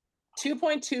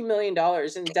 $2.2 million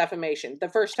in defamation the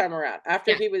first time around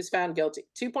after he was found guilty.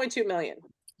 $2.2 million.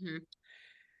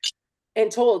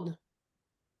 and told,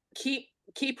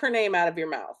 keep her name out of your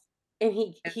mouth. And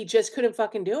he just couldn't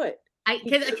fucking do it.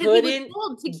 Because he was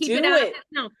told to keep it out of his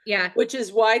mouth. Yeah. Which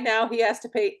is why now he has to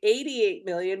pay $88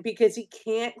 million because he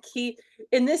can't keep.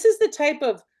 And this is the type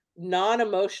of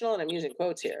non-emotional, and I'm using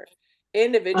quotes here,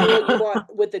 individual you want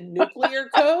with the nuclear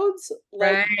codes.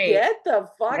 Like, get the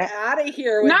fuck out of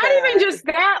here with Not that. even just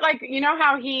that. Like, you know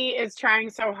how he is trying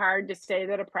so hard to say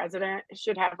that a president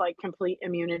should have like complete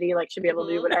immunity, like should be able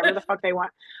to do whatever the fuck they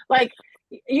want. Like,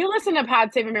 you listen to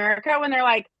Pod Save America when they're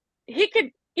like, he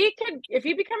could, if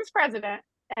he becomes president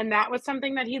and that was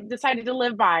something that he decided to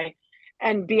live by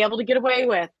and be able to get away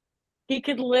with, he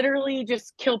could literally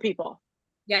just kill people.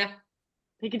 Yeah.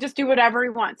 He could just do whatever he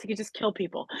wants. He could just kill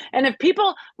people. And if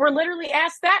people were literally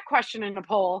asked that question in a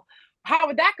poll, how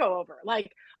would that go over?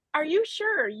 Like, are you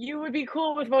sure you would be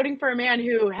cool with voting for a man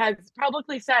who has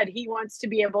publicly said he wants to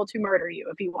be able to murder you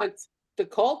if he wants? The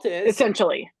cult is.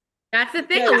 Essentially. That's the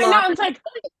thing. I know, it's like,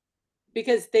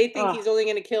 because they think he's only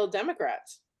going to kill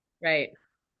Democrats. Right.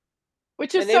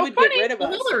 Which is so would funny. Get rid of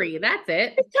us. Hillary, that's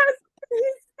it. Because he's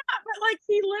not, but like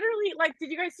he literally, like, did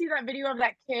you guys see that video of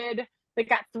that kid that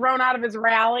got thrown out of his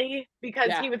rally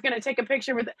because he was going to take a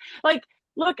picture with it? Like,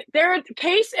 look, there's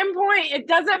case in point. It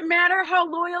doesn't matter how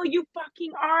loyal you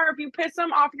fucking are. If you piss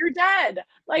them off, you're dead.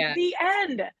 Like the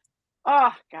end.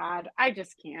 Oh God, I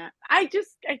just can't. I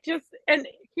just, and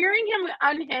hearing him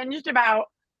unhinged about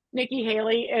Nikki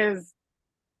Haley is,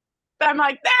 I'm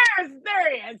like, there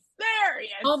he is.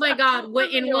 Oh my God.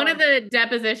 In one of the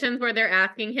depositions where they're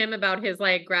asking him about his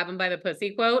like grab him by the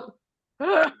pussy quote,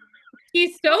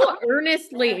 he's so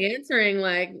earnestly answering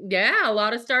like, yeah, a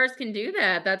lot of stars can do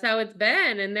that. That's how it's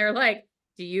been. And they're like,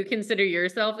 do you consider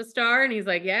yourself a star? And he's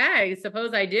like, yeah, I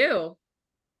suppose I do.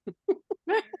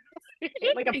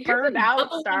 Like a burned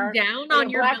out star down like on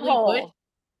your black hole.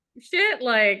 Shit,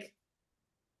 like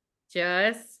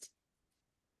just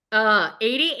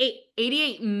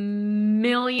 88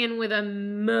 million with a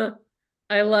M.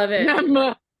 I love it.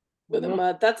 With a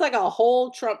M. That's like a whole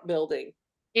Trump building.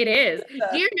 It is.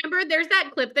 Do you remember there's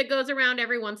that clip that goes around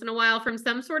every once in a while from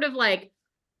some sort of like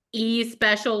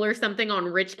special or something on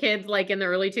rich kids like in the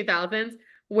early 2000s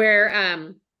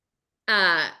where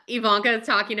Ivanka is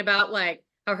talking about like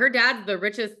how her dad's the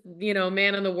richest,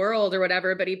 man in the world or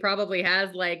whatever, but he probably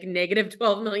has like negative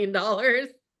 $12 million.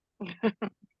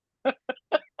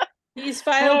 He's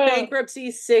filed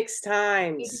bankruptcy 6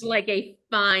 times. It's like a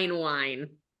fine wine.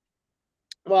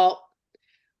 Well,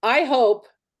 I hope.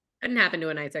 Couldn't happen to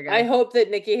a nicer guy. I hope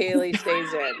that Nikki Haley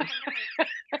stays in.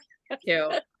 Too.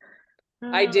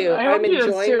 I do. I'm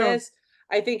enjoying this.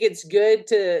 I think it's good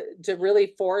to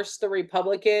really force the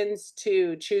Republicans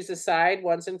to choose a side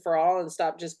once and for all and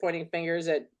stop just pointing fingers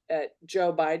at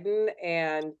Joe Biden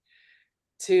and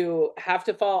to have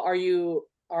to fall. Are you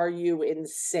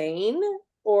insane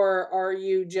or are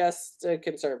you just a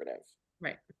conservative?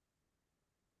 Right.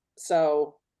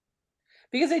 So,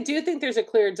 because I do think there's a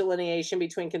clear delineation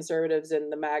between conservatives and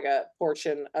the MAGA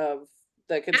portion of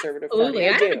the conservative Absolutely.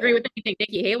 party. I don't agree with anything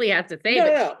Nikki Haley has to say,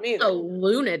 but she's a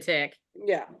lunatic.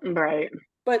 Yeah. Right.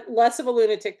 But less of a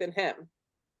lunatic than him.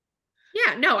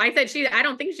 Yeah, no, I said I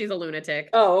don't think she's a lunatic.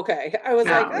 Oh, okay. I was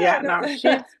like, no. She's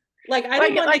like, I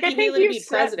don't want Nikki Haley to be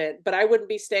president, but I wouldn't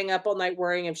be staying up all night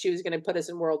worrying if she was going to put us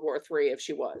in World War III if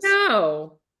she was.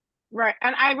 No. Right.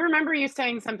 And I remember you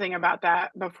saying something about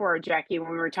that before, Jackie, when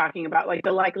we were talking about like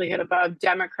the likelihood of a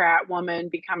Democrat woman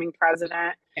becoming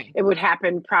president. It would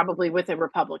happen probably with a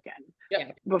Republican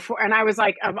before. And I was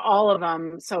like, of all of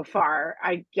them so far,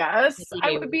 I guess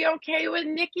I would be okay with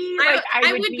Nikki. Like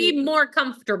I would be more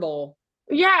comfortable.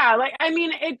 Yeah. Like, I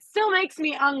mean, it still makes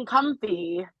me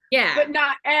uncomfy. Yeah. But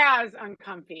not as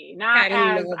uncomfy. Not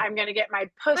as I'm going to get my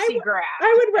pussy grabbed.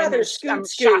 I would rather Scoot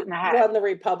run the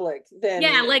Republic than.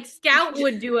 Yeah, like Scout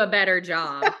would do a better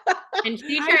job. And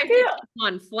she tries to keep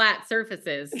on flat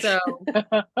surfaces. So.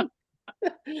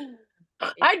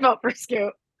 I'd vote for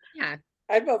Scoot. Yeah.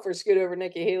 I'd vote for Scoot over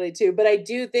Nikki Haley too. But I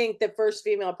do think the first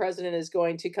female president is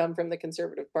going to come from the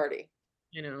Conservative Party.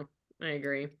 I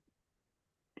agree.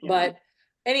 But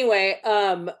anyway,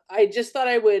 I just thought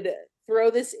I would throw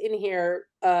this in here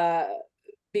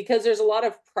because there's a lot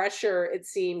of pressure, it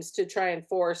seems, to try and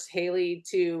force Haley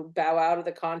to bow out of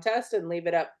the contest and leave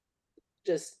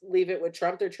it with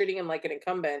Trump. They're treating him like an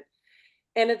incumbent.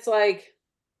 And it's like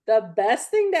the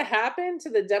best thing to happen to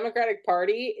the Democratic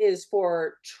Party is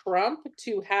for Trump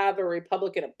to have a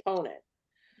Republican opponent.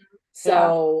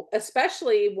 So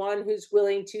especially one who's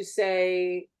willing to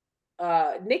say,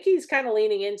 Nikki's kind of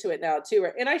leaning into it now too,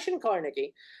 and I shouldn't call her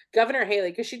Nikki, Governor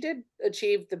Haley, because she did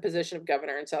achieve the position of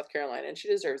governor in South Carolina, and she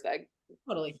deserves that.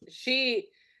 Totally.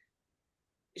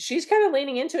 she's kind of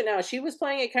leaning into it now. She was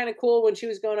playing it kind of cool when she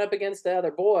was going up against the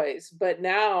other boys, but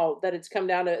now that it's come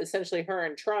down to essentially her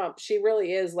and Trump, she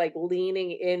really is like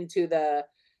leaning into the,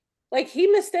 like, he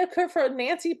mistook her for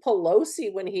Nancy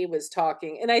Pelosi when he was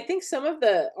talking. And I think some of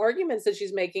the arguments that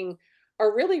she's making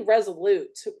are really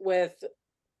resolute with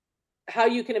how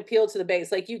you can appeal to the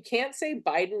base. Like, you can't say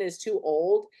Biden is too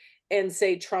old and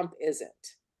say Trump isn't.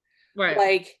 Right.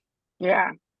 Like,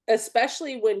 Yeah.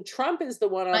 especially when Trump is the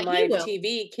one on But he live will.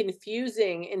 TV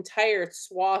confusing entire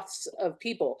swaths of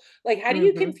people. Like, how do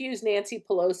you confuse Nancy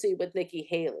Pelosi with Nikki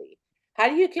Haley? How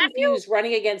do you confuse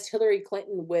running against Hillary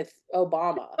Clinton with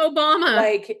Obama?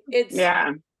 Like, it's,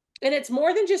 and it's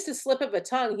more than just a slip of a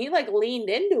tongue. He like leaned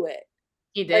into it.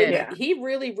 He did. Like, he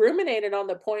really ruminated on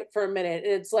the point for a minute.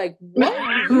 And it's like,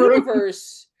 what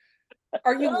universe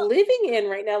are you living in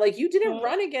right now? Like, you didn't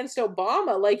run against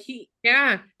Obama. Like,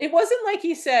 it wasn't like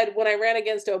he said, when I ran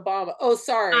against Obama, oh,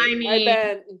 sorry, I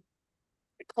meant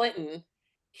Clinton.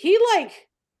 He like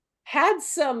had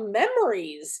some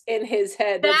memories in his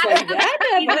head that's like,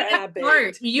 that never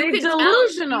happened. You could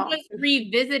delusional. Tell he was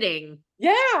revisiting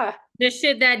the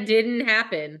shit that didn't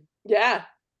happen.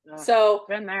 So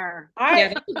been there.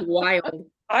 That was wild.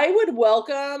 I would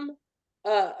welcome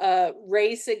a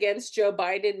race against Joe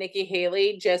Biden, Nikki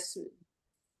Haley, just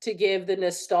to give the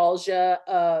nostalgia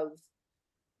of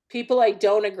people I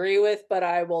don't agree with, but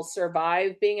I will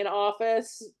survive being in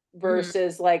office,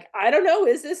 versus like, I don't know,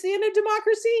 is this the end of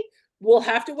democracy? We'll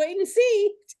have to wait and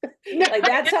see. Like,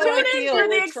 that's how I feel for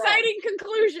the exciting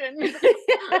conclusion.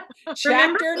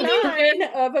 Chapter 9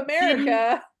 of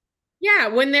America. Yeah,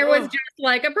 when there was just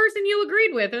like a person you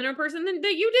agreed with and a person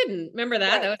that you didn't. Remember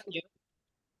that? That was cute.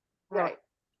 Right.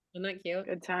 Isn't that cute?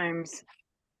 Good times.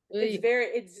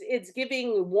 It's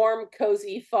giving warm,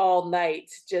 cozy fall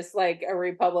nights, just like a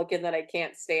Republican that I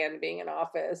can't stand being in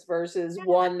office, versus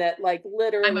one that like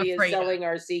literally is selling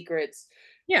our secrets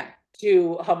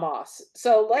to Hamas.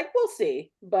 So like, we'll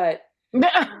see. But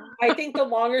I think the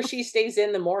longer she stays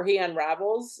in, the more he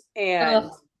unravels. And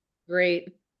great.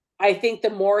 I think the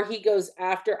more he goes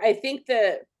after, I think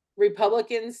the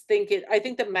Republicans I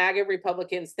think the MAGA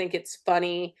Republicans think it's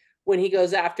funny when he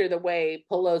goes after the way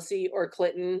Pelosi or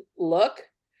Clinton look.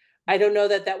 I don't know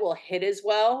that will hit as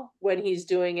well when he's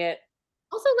doing it.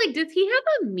 Also, like, does he have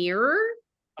a mirror?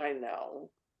 I know.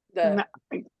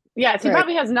 Yes, he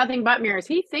probably has nothing but mirrors.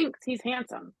 He thinks he's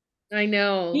handsome. I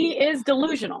know. He is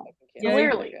delusional.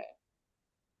 Clearly.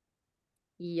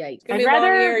 Yikes. It's gonna be a long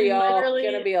year, y'all. It's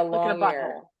gonna be a long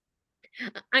year.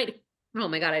 Oh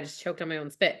my God, I just choked on my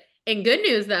own spit. In good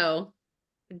news, though,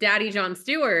 Daddy Jon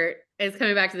Stewart is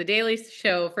coming back to the Daily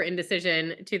Show for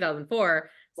Indecision 2004.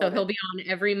 So he'll be on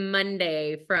every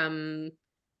Monday from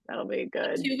that'll be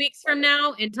good 2 weeks from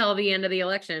now until the end of the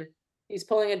election. He's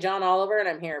pulling a John Oliver, and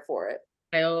I'm here for it.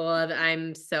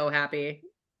 I'm so happy.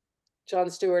 Jon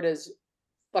Stewart is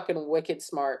fucking wicked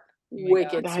smart.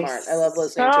 Wicked smart. I love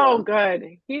listening to him. So good.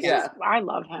 He's just, I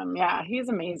love him. Yeah, he's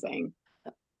amazing.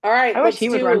 All right. I wish he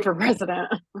would run for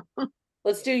president.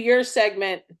 Let's do your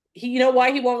segment. You know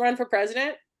why he won't run for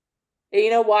president? And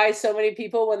you know why so many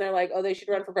people, when they're like, oh, they should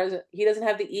run for president, he doesn't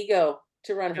have the ego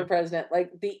to run for president.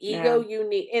 Like, the ego you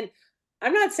need. And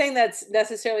I'm not saying that's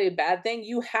necessarily a bad thing.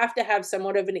 You have to have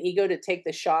somewhat of an ego to take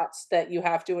the shots that you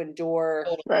have to endure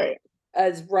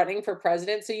as running for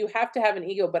president. So you have to have an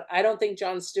ego, but I don't think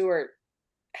Jon Stewart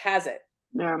has it.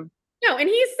 Yeah. No, and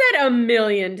he's said a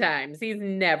million times he's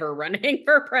never running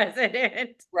for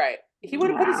president. Right. He would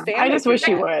have put his family. I just wish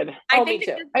he would. I think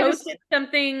they posted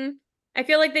something. I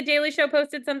feel like the Daily Show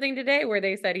posted something today where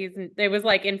they said there was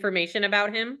like information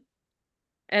about him.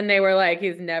 And they were like,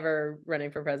 he's never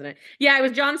running for president. Yeah, it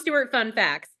was Jon Stewart fun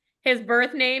facts. His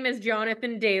birth name is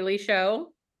Jonathan Daily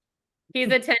Show.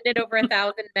 He's attended over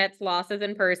 1,000 Mets losses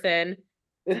in person.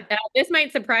 This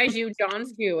might surprise you.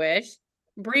 John's Jewish.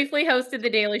 Briefly hosted the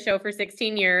Daily Show for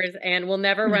 16 years and will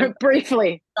never run.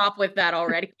 Briefly. Stop with that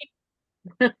already.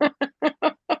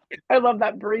 I love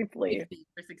that. Briefly.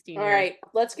 For 16 years. All right,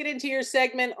 let's get into your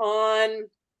segment on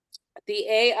the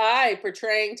AI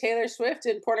portraying Taylor Swift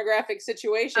in pornographic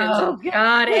situations. Oh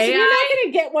God, listen, AI. You're not going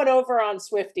to get one over on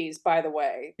Swifties, by the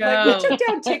way. No. Like, we took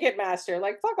down Ticketmaster.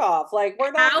 Like, fuck off. Like,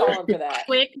 we're not calling for that. How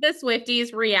quick the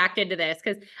Swifties reacted to this,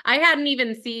 because I hadn't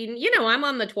even seen. I'm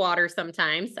on the twatter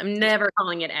sometimes. I'm never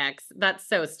calling it X. That's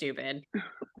so stupid.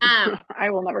 I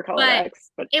will never call it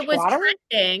X. But it was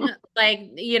trending,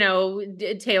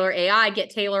 like Taylor AI,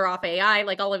 get Taylor off AI,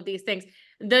 like all of these things.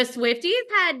 The Swifties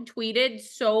had tweeted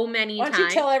so many times. Why don't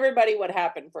you tell everybody what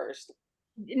happened first?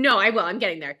 No, I will. I'm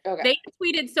getting there. Okay. They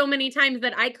tweeted so many times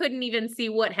that I couldn't even see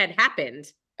what had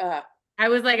happened. I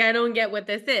was like, I don't get what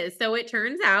this is. So it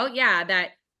turns out, that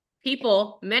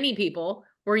many people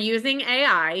were using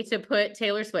AI to put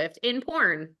Taylor Swift in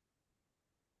porn.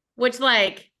 Which,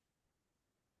 like,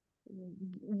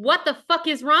 what the fuck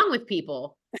is wrong with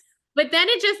people? But then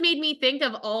it just made me think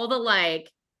of all the,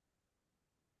 like,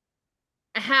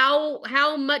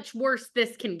 how much worse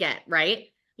this can get, right?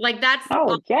 Like, that's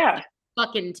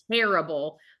fucking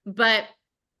terrible. But,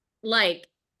 like,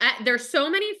 there's so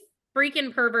many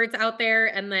freaking perverts out there.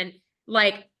 And then,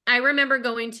 like, I remember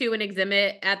going to an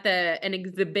exhibit at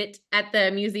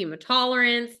the Museum of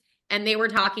Tolerance, and they were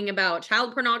talking about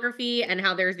child pornography and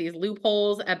how there's these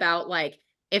loopholes about, like,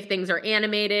 if things are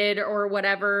animated or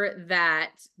whatever,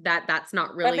 that's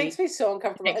not really. That makes me so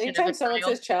uncomfortable. Anytime someone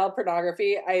says child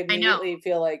pornography, I immediately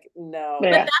feel like, no.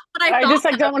 Yeah. But that's what I thought. Just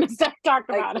like don't want to start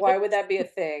talking about it. Why would that be a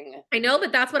thing? I know,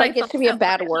 but that's what like I it should be a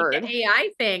bad word. Like the AI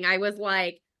thing, I was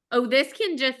like, oh, this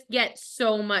can just get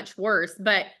so much worse.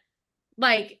 But,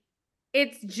 like,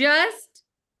 it's just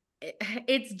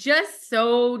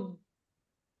so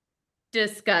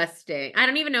disgusting. I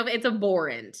don't even know if it's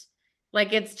abhorrent.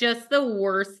 Like, it's just the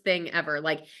worst thing ever.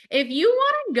 Like, if you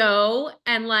want to go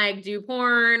and, like, do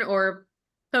porn or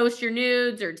post your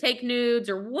nudes or take nudes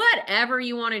or whatever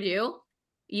you want to do,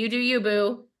 you do you,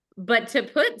 boo. But to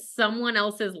put someone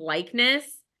else's likeness,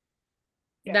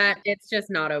 that it's just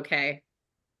not okay.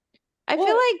 I feel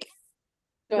like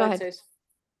Go ahead. Stacey.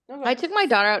 No, I took my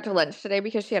daughter out to lunch today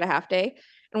because she had a half day,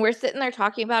 and we're sitting there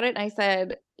talking about it, and I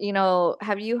said, you know,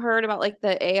 have you heard about, like,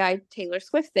 the AI Taylor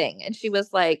Swift thing? And she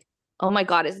was like, oh my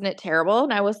God, isn't it terrible?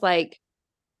 And I was like,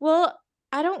 well,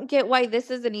 I don't get why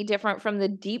this is any different from the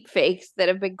deep fakes that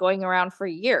have been going around for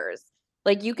years.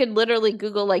 Like, you could literally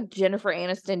Google, like, Jennifer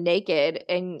Aniston naked,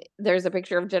 and there's a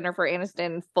picture of Jennifer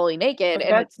Aniston fully naked,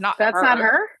 and it's not that's her. not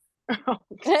her?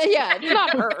 Yeah, it's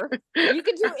not her. You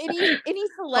could do any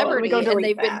celebrity, and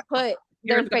they've been put,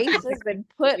 their face has been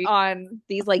put on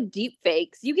these, like, deep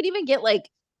fakes. You could even get, like,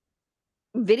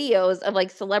 videos of,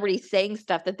 like, celebrities saying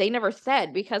stuff that they never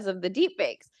said because of the deep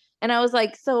fakes. And I was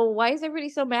like, so why is everybody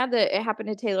so mad that it happened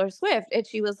to Taylor Swift? And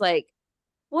she was like,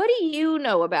 what do you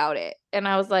know about it? And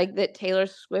I was like, that Taylor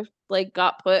Swift, like,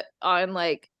 got put on,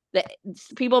 like, the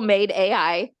people made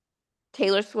AI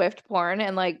Taylor Swift porn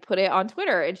and, like, put it on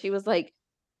Twitter. And she was like,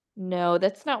 no,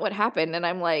 that's not what happened. And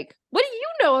I'm like, what do you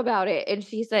know about it? And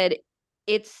she said,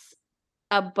 it's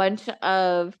a bunch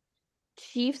of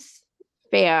Chiefs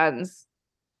fans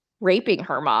raping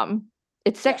her mom.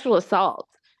 It's sexual assault.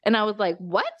 And I was like,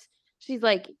 what? She's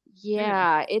like,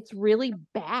 yeah, it's really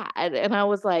bad. And I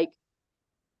was like,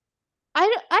 I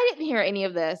didn't hear any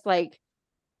of this. Like,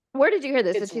 where did you hear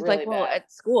this? And she's really like, well, bad.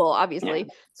 At school, obviously.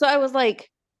 Yeah. So I was like,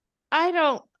 I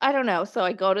don't know. So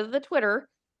I go to the Twitter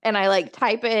and I, like,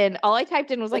 type in, all I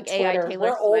typed in was, like, AI Taylor Swift.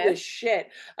 We're old as shit.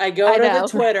 I go to the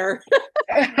Twitter.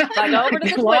 I go over to the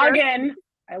Twitter. Log in.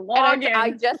 I log in.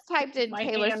 I just typed in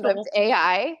Taylor Swift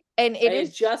AI, and it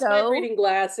is just my reading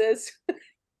glasses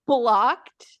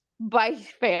blocked by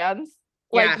fans.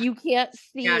 Yeah. Like, you can't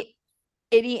see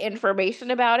any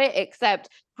information about it except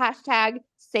hashtag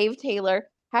save Taylor,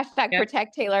 hashtag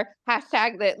protect Taylor,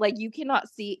 hashtag that. Like, you cannot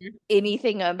see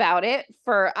anything about it.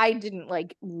 I didn't,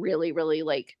 like, really,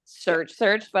 like, search,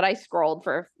 but I scrolled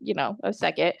for, you know, a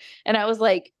second, and I was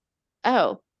like,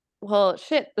 oh, well,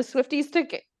 shit, the Swifties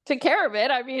took care of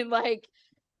it. I mean, like,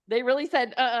 they really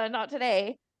said, not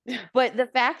today. But the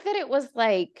fact that it was,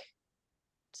 like,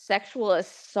 sexual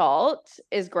assault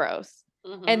is gross.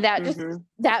 Mm-hmm. And that just,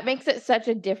 that makes it such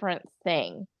a different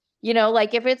thing. You know,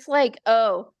 like, if it's like,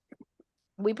 oh,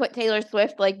 we put Taylor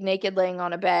Swift, like, naked laying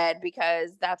on a bed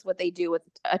because that's what they do with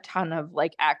a ton of,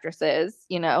 like, actresses,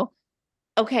 you know?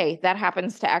 Okay, that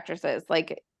happens to actresses.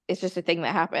 Like, it's just a thing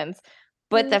that happens.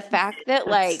 But the fact that,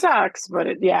 like, it sucks,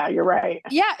 but you're right.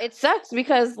 Yeah, it sucks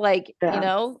because, like, you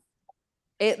know,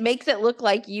 it makes it look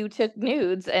like you took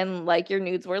nudes and, like, your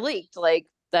nudes were leaked. Like,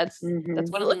 that's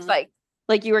what it looks like.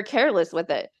 Like, you were careless with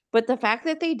it. But the fact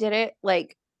that they did it,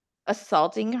 like,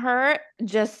 assaulting her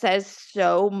just says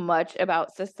so much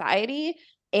about society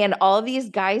and all these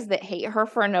guys that hate her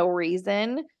for no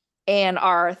reason and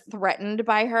are threatened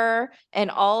by her,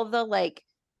 and all the, like,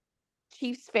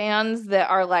 Chiefs fans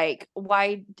that are like,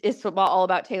 why is football all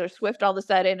about Taylor Swift all of a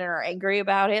sudden and are angry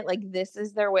about it? Like, this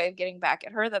is their way of getting back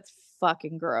at her. That's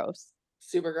fucking gross.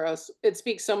 Super gross. It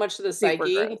speaks so much to the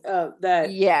psyche that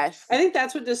I think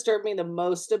that's what disturbed me the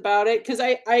most about it. Cause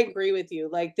I agree with you.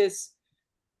 Like, the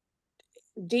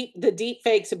deep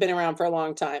fakes have been around for a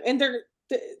long time, and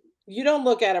you don't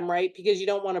look at them, right? Because you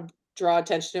don't want to draw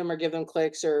attention to them or give them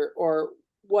clicks or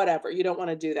whatever. You don't want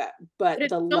to do that. But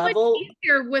it's the so level much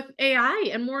easier with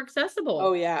AI and more accessible.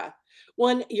 Oh yeah.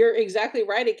 You're exactly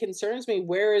right. It concerns me.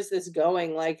 Where is this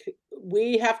going? Like,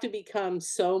 we have to become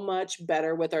so much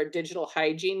better with our digital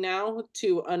hygiene now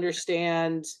to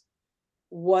understand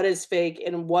what is fake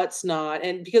and what's not.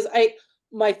 And because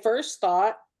my first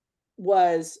thought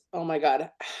was, oh my God,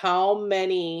 how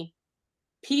many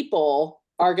people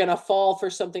are going to fall for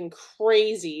something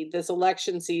crazy this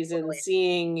election season,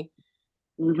 seeing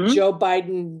Joe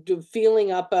Biden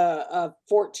feeling up a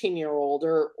 14-year-old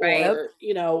or,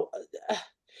 you know,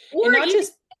 or and not even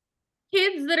just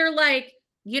kids that are like,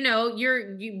 you know,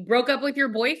 you broke up with your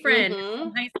boyfriend,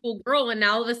 some high school girl, and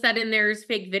now all of a sudden there's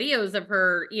fake videos of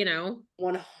her, you know.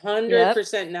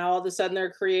 100%. Now all of a sudden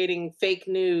they're creating fake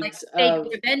nudes Fake of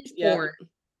revenge porn.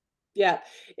 Yeah.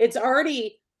 It's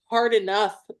already hard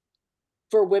enough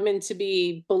for women to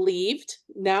be believed.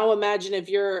 Now imagine if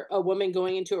you're a woman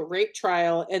going into a rape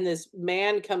trial and this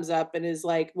man comes up and is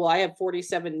like, well, I have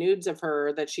 47 nudes of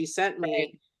her that she sent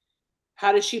me.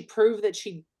 How does she prove that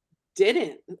she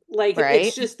didn't? Like,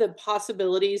 it's just the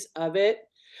possibilities of it.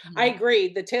 I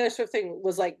agree. The Taylor Swift thing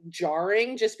was like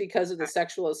jarring just because of the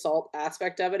sexual assault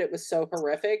aspect of it. It was so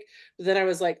horrific. But then I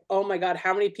was like, oh my God,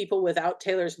 how many people without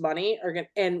Taylor's money are going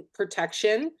and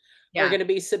protection are going to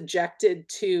be subjected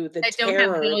to the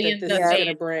terror that this is going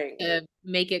to bring to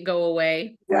make it go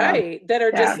away. Right. That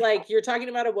are just like, you're talking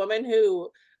about a woman who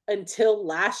until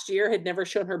last year had never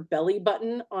shown her belly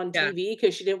button on TV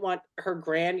because she didn't want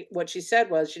what she said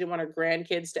was she didn't want her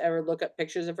grandkids to ever look up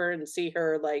pictures of her and see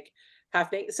her like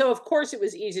half naked. So of course it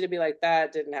was easy to be like,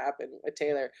 that didn't happen with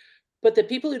Taylor. But the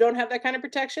people who don't have that kind of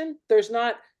protection, there's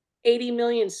not 80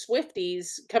 million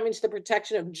Swifties coming to the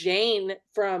protection of Jane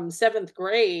from 7th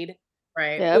grade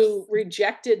who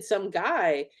rejected some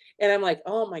guy. And I'm like,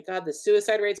 oh my God, the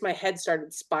suicide rates, my head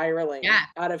started spiraling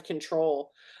out of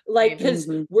control. Like, because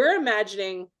we're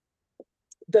imagining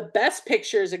the best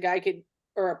pictures a guy could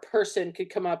or a person could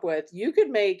come up with. You could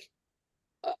make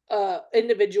a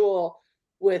individual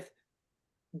with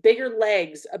bigger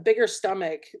legs, a bigger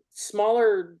stomach,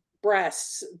 smaller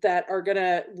breasts that are going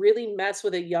to really mess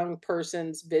with a young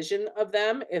person's vision of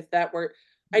them. If that were,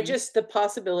 the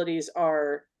possibilities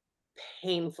are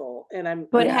painful. And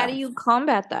But how do you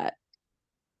combat that?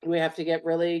 We have to get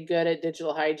really good at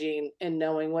digital hygiene and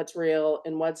knowing what's real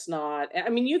and what's not. I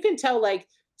mean, you can tell, like,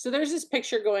 so there's this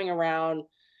picture going around,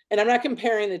 and I'm not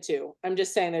comparing the two. I'm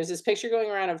just saying there's this picture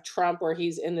going around of Trump where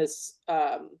he's in this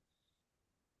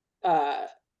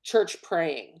church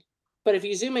praying. But if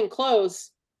you zoom in close,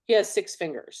 he has 6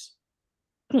 fingers.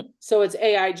 So it's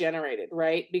AI generated,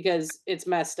 right? Because it's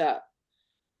messed up.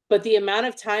 But the amount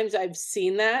of times I've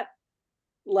seen that,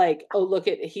 like, oh, look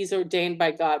at, he's ordained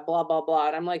by God, blah, blah, blah.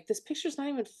 And I'm like, this picture's not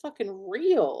even fucking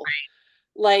real.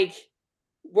 Like,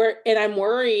 and I'm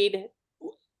worried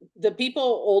the people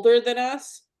older than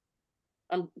us,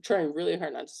 I'm trying really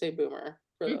hard not to say boomer.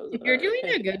 For those You're doing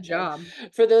a good job.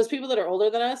 For those people that are older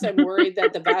than us, I'm worried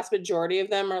that the vast majority of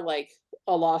them are like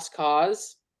a lost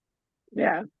cause.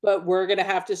 Yeah. But we're going to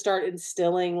have to start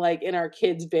instilling, like, in our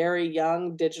kids very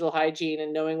young, digital hygiene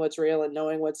and knowing what's real and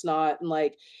knowing what's not. And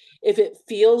like, if it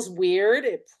feels weird,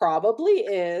 it probably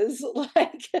is.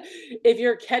 Like, if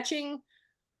you're catching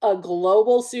a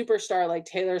global superstar like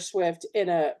Taylor Swift in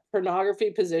a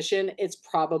pornography position, it's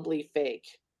probably fake.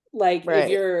 Like, if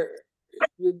you're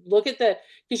look at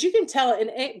because you can tell,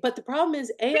 but the problem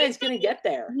is AI is going to get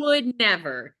there. Would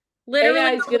never. Literally,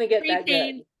 AI is going to get that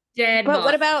good. Dead but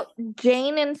what about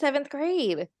Jane in 7th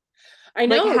grade? I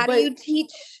know. Like, how do you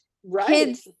teach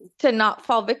kids to not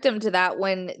fall victim to that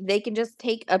when they can just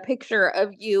take a picture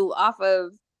of you off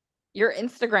of your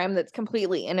Instagram that's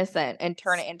completely innocent and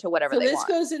turn it into whatever they want? So this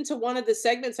goes into one of the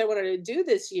segments I wanted to do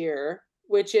this year,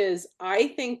 which is, I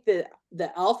think that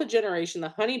the alpha generation, the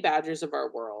honey badgers of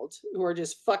our world, who are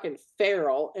just fucking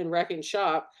feral and wrecking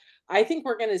shop, I think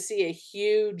we're going to see a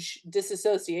huge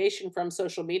disassociation from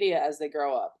social media as they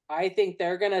grow up. I think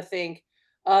they're going to think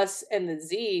us and the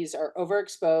Zs are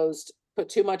overexposed, put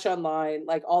too much online,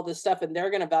 like all this stuff, and they're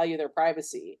going to value their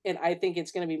privacy. And I think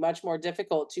it's going to be much more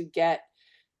difficult to get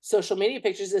social media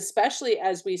pictures, especially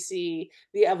as we see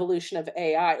the evolution of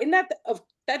AI. And that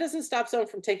doesn't stop someone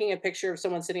from taking a picture of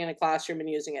someone sitting in a classroom and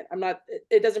using it.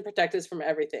 It doesn't protect us from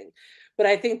everything. But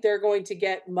I think they're going to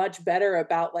get much better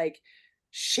about, like,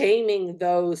 shaming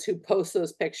those who post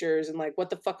those pictures and like, what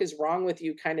the fuck is wrong with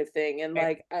you kind of thing. And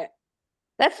like,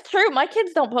 that's true. My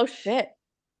kids don't post shit.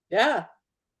 Yeah.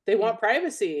 They want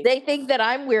privacy. They think that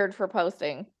I'm weird for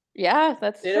posting. Yeah,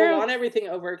 that's true. They don't want everything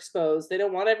overexposed. They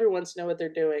don't want everyone to know what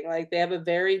they're doing. Like, they have a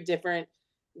very different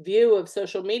view of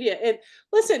social media. And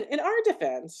listen, in our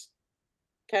defense,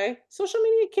 okay, social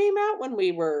media came out when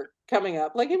we were coming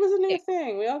up. Like, it was a new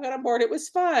thing. We all got on board. It was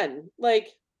fun. Like,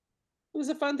 it was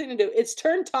a fun thing to do. It's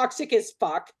turned toxic as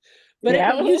fuck. but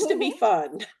Yeah. it used to be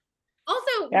fun.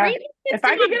 Also, Yeah. random kids If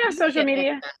I do could not get off do social shit like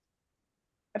media, that.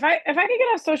 if I could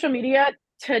get off social media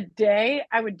today,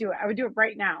 I would do it. I would do it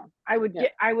right now. I would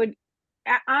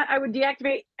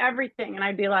deactivate everything, and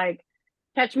I'd be like,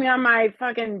 catch me on my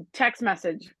fucking text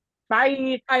message.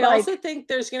 Bye. I Like, also think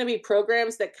there's going to be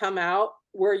programs that come out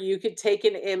where you could take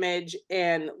an image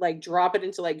and like drop it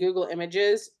into like Google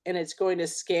Images, and it's going to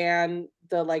scan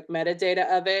the like metadata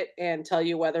of it and tell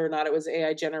you whether or not it was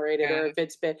AI generated or if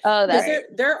it's been. Oh, Because that's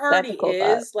there already cool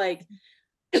is like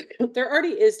there already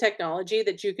is technology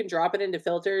that you can drop it into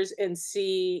filters and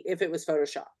see if it was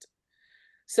photoshopped.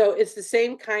 So it's the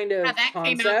same kind Yeah, of that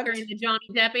concept. came out during the Johnny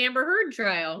Depp Amber Heard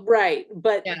trial. Right.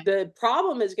 But Yeah. the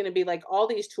problem is going to be like all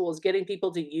these tools getting people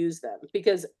to use them,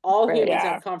 because all Right. humans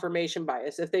Yeah. have confirmation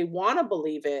bias. If they want to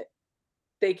believe it,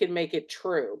 they can make it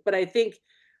true. But I think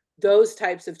those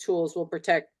types of tools will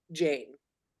protect Jane.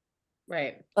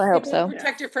 Right. I hope It will so.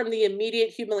 protect her from the immediate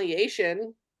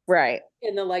humiliation Right.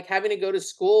 and the like having to go to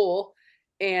school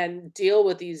and deal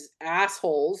with these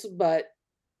assholes, but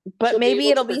But she'll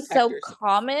maybe able to it'll be protect so herself.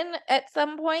 common at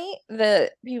some point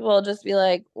that people will just be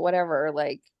like, whatever,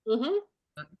 like Mhm.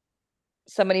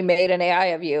 somebody made an AI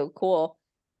of you. Cool.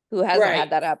 Who hasn't Right.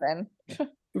 had that happen?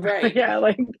 Right. yeah,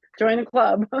 like join the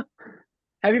club.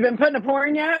 Have you been putting a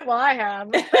porn yet? Well, I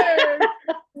have.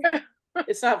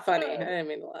 It's not funny. I didn't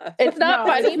mean to laugh. It's not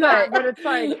No, funny, it's not, but it's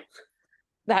like,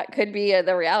 that could be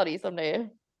the reality someday.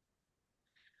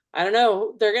 I don't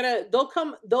know.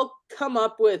 They'll come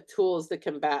up with tools that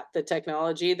combat the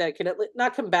technology that can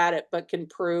not combat it, but can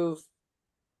prove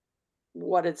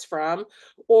what it's from.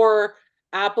 Or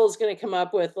Apple's going to come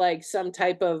up with like some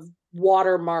type of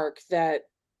watermark that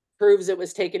proves it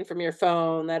was taken from your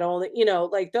phone, that only,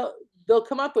 like they'll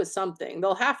come up with something.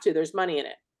 They'll have to. There's money in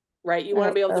it, right? You I want to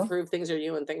hope be able to so. prove things are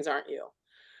you and things aren't you.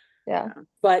 Yeah.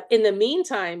 But in the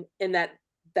meantime, in that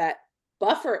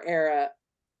buffer era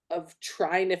of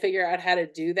trying to figure out how to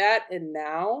do that, and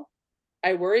now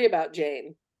I worry about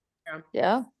Jane.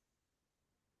 Yeah.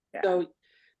 So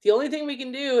the only thing we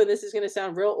can do, and this is going to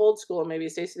sound real old school, maybe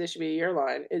Stacey, this should be a year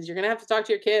line, is you're going to have to talk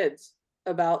to your kids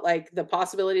about like the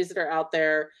possibilities that are out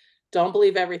there. Don't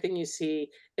believe everything you see.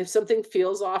 If something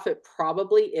feels off, it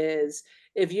probably is.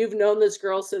 If you've known this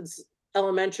girl since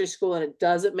elementary school and it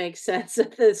doesn't make sense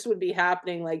that this would be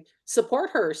happening, like support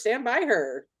her, stand by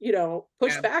her,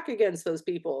 push back against those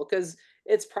people, because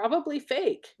it's probably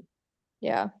fake.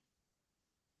 Yeah.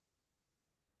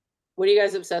 What are you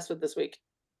guys obsessed with this week?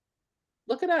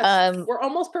 Look at us. We're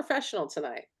almost professional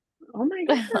tonight. oh my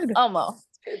god. Almost.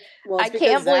 Well, I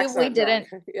can't believe we didn't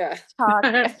talk.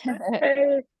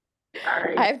 Hey,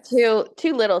 sorry. I have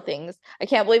two little things. I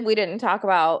can't believe we didn't talk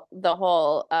about the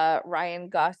whole Ryan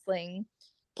Gosling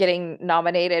getting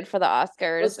nominated for the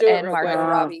Oscars. Let's do it and real Margot quick.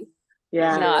 Robbie.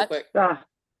 Yeah. Not. Quick.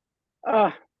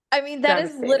 I mean, that is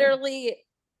Devastating. literally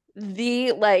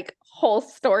the like whole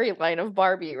storyline of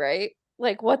Barbie, right?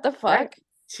 Like, what the fuck? Right.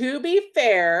 To be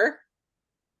fair,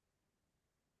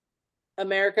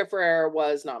 America Ferrera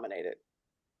was nominated,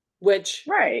 which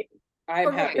Right.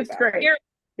 I'm happy It's about. great.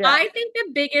 Yeah. I think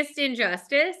the biggest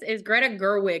injustice is Greta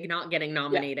Gerwig not getting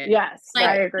nominated. Yes, Like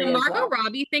I agree. the as Margot well.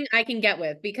 Robbie thing I can get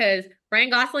with, because Ryan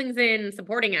Gosling's in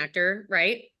supporting actor,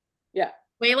 right? Yeah.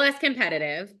 Way less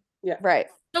competitive. Yeah. Right.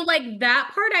 So like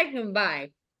that part I can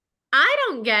buy. I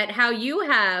don't get how you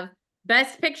have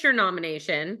Best Picture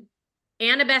nomination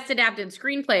and a Best Adapted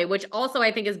Screenplay, which also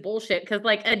I think is bullshit, because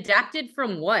like adapted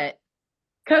from what?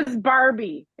 Because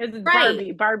Barbie is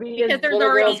Right. Barbie Because is there's Little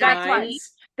already Girls' that's why.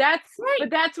 Minds. That's Right. but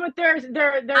that's what their I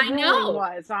ruling know.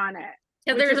 was on it.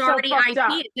 Because which there's is so already fucked IP.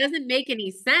 up. It doesn't make any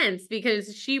sense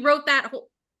because she wrote that whole.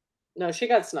 No, she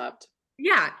got snubbed.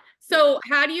 Yeah. So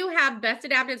how do you have Best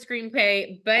Adapted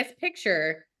Screenplay, Best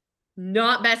Picture,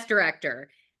 not Best Director?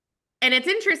 And it's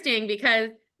interesting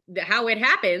because how it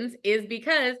happens is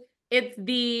because it's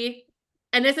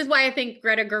and this is why I think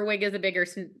Greta Gerwig is a bigger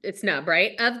snub,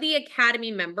 right? Of the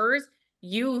Academy members,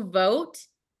 you vote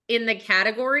in the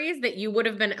categories that you would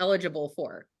have been eligible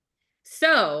for.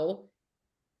 So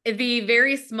the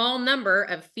very small number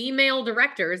of female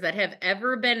directors that have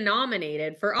ever been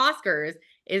nominated for Oscars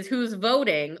is who's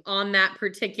voting on that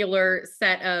particular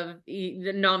set of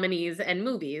the nominees and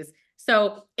movies.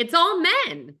 So it's all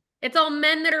men. It's all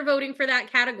men that are voting for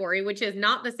that category, which is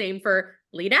not the same for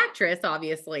lead actress,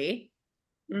 obviously.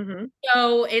 Mm-hmm.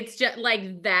 So it's just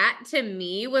like that to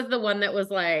me was the one that was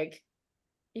like,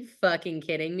 you fucking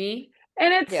kidding me?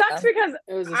 And it sucks because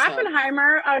It was a snub.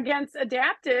 Oppenheimer against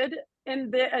adapted in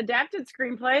the adapted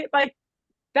screenplay, like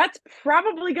that's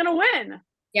probably gonna win.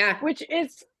 Yeah. Which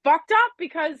is fucked up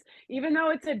because even though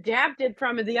it's adapted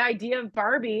from the idea of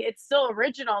Barbie, it's still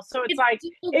original. So it's like,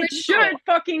 still it original. should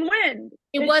fucking win.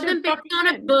 It wasn't based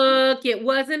on a book. It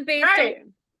wasn't based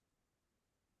on.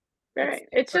 Right.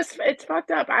 It's just, it's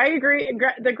fucked up. I agree.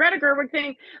 The Greta Gerwig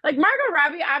thing, like Margot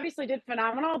Robbie obviously did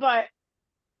phenomenal, but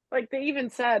like they even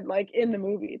said, like in the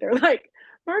movie, they're like,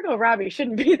 Margot Robbie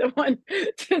shouldn't be the one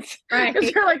because Right.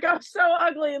 you're like, oh, so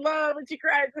ugly in love, and she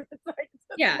cries. And it's like,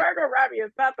 Yeah. Margot Robbie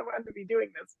is not the one to be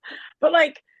doing this. But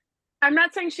like, I'm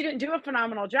not saying she didn't do a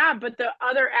phenomenal job, but the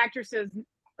other actresses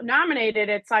nominated,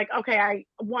 it's like, okay, I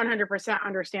 100%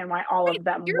 understand why all of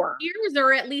them Your were. peers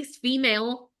are at least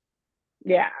female.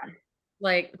 Yeah.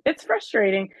 Like, it's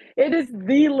frustrating. It is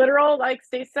the literal, like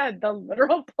Stacey said, the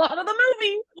literal plot of the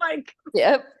movie. Like,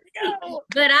 Yep.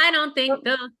 but I don't think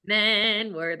the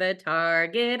men were the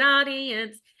target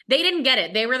audience. They didn't get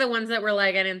it. They were the ones that were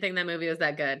like, I didn't think that movie was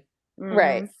that good.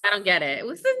 Right. I don't get it. It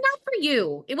was not for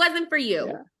you. It wasn't for you.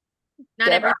 Yeah. Not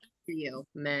Yep. everything for you,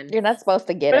 men. You're not supposed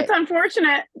to get But it. it's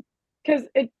unfortunate because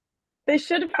they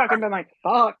should have fucking been like,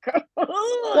 fuck. Well,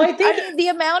 I mean, the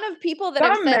amount of people that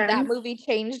have Some said men. that movie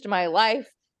changed my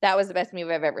life. That was the best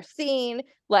movie I've ever seen.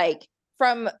 Like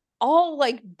from all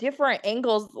like different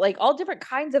angles, like all different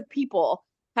kinds of people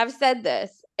have said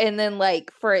this. And then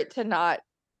like for it to not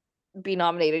be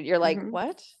nominated, you're like,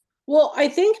 what? Well, I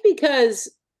think because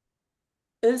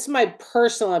this is my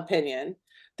personal opinion,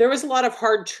 there was a lot of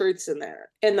hard truths in there.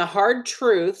 And the hard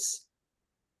truths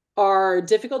are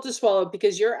difficult to swallow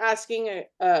because you're asking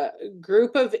a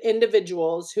group of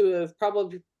individuals who have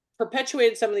probably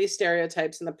perpetuated some of these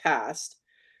stereotypes in the past.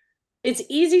 It's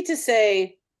easy to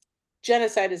say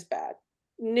genocide is bad.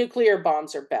 Nuclear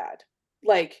bombs are bad.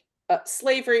 Like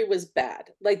slavery was bad.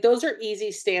 Like those are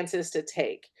easy stances to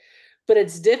take. But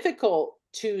it's difficult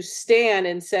to stand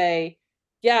and say,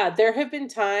 yeah, there have been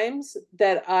times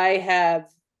that I have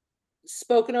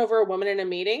spoken over a woman in a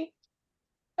meeting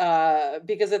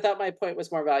because I thought my point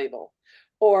was more valuable.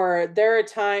 Or there are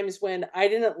times when I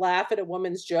didn't laugh at a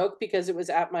woman's joke because it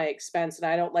was at my expense and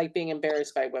I don't like being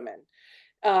embarrassed by women.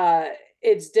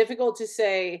 It's difficult to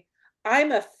say,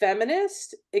 I'm a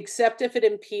feminist, except if it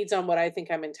impedes on what I think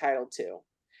I'm entitled to.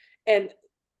 And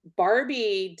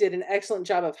Barbie did an excellent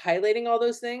job of highlighting all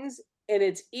those things. And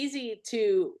it's easy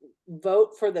to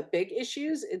vote for the big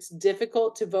issues. It's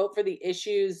difficult to vote for the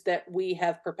issues that we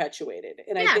have perpetuated.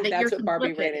 And I think that's what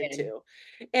Barbie ran into.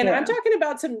 And I'm talking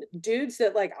about some dudes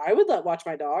that like I would let watch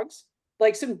my dogs,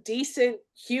 like some decent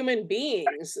human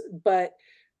beings, but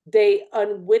they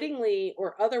unwittingly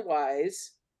or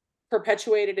otherwise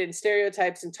perpetuated in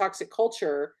stereotypes and toxic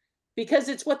culture because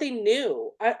it's what they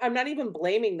knew. I'm not even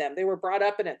blaming them. They were brought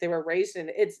up in it. They were raised in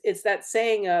it. It's that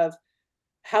saying of,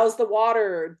 how's the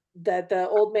water, that the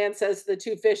old man says to the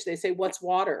two fish, they say, what's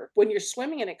water? When you're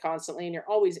swimming in it constantly and you're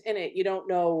always in it, you don't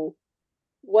know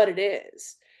what it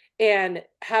is. And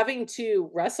having to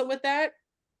wrestle with that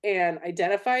and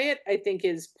identify it, I think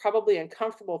is probably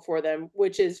uncomfortable for them,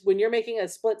 which is when you're making a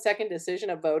split-second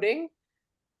decision of voting,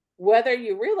 whether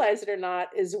you realize it or not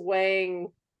is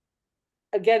weighing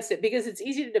against it, because it's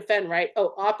easy to defend, right?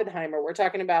 Oh, Oppenheimer, we're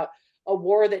talking about a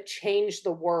war that changed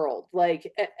the world.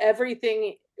 Like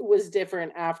everything was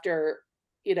different after,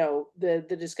 the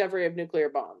discovery of nuclear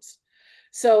bombs.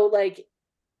 So like,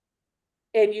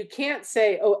 and you can't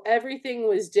say, oh, everything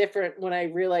was different when I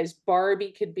realized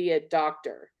Barbie could be a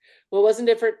doctor. Well, it wasn't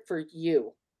different for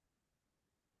you.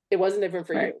 It wasn't different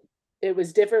for you. It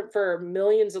was different for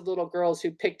millions of little girls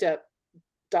who picked up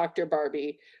Dr.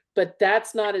 Barbie, but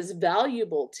that's not as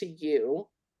valuable to you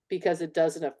because it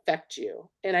doesn't affect you.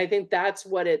 And I think that's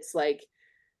what it's like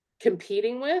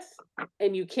competing with,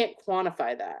 and you can't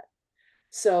quantify that.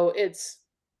 So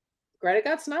Greta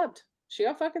got snubbed. She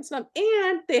got fucking snubbed.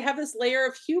 And they have this layer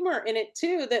of humor in it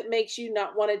too that makes you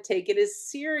not want to take it as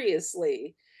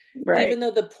seriously. Right. Even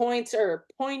though the points are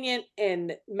poignant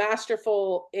and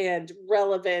masterful and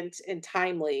relevant and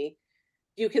timely,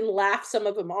 you can laugh some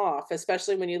of them off,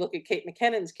 especially when you look at Kate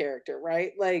McKinnon's character,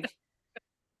 right? Like,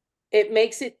 it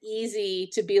makes it easy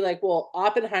to be like, well,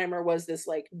 Oppenheimer was this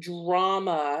like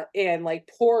drama, and like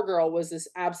Poor Girl was this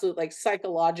absolute like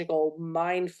psychological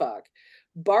mind fuck.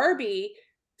 Barbie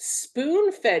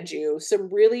spoon-fed you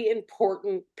some really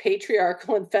important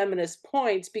patriarchal and feminist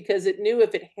points because it knew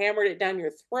if it hammered it down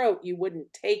your throat, you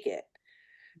wouldn't take it.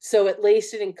 So it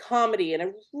laced it in comedy and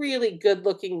a really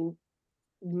good-looking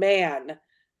man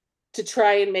to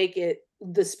try and make it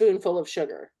the spoonful of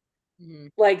sugar.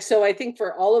 Like, so I think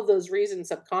for all of those reasons,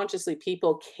 subconsciously,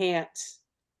 people can't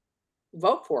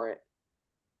vote for it.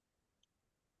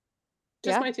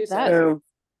 Just my 2 cents.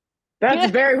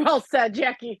 That's very well said,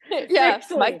 Jackie. Yeah,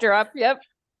 Seriously. mic drop. Yep.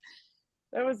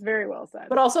 That was very well said.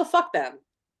 But also fuck them.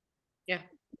 Yeah.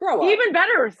 Grow up. Even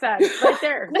better said right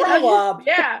there. Grow up.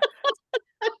 Yeah.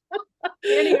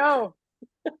 Annie O.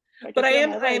 But I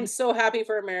am so happy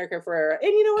for America Ferrera.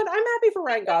 And you know what? I'm happy for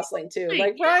Ryan Gosling too.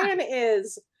 Like Ryan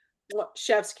is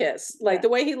chef's kiss. Like the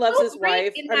way he loves his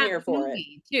wife, I'm here for it.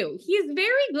 Too. He's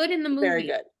very good in the movie. Very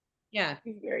good. Yeah.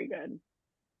 He's very good.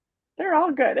 They're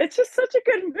all good. It's just such a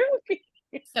good movie.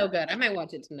 It's so good. I might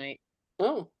watch it tonight.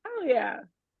 Oh yeah.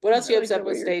 What else you upset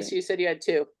with, Stacey? You said you had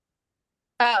 2.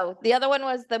 Oh, the other one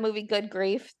was the movie Good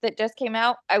Grief that just came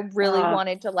out. I really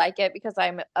wanted to like it because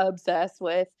I'm obsessed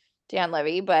with Dan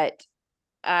Levy, but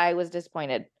I was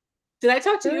disappointed. Did I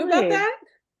talk to you about that?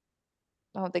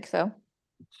 I don't think so.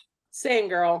 Same,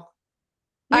 girl.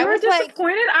 I was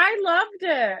disappointed. I loved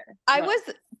it. I was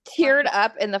teared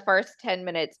up in the first 10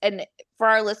 minutes. And for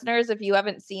our listeners, if you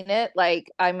haven't seen it, like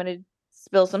I'm going to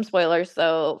spill some spoilers,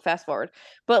 so fast forward.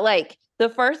 But like the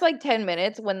first 10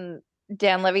 minutes when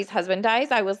Dan Levy's husband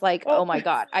dies, I was like, oh my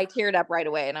God. I teared up right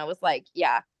away. And I was like,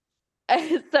 yeah.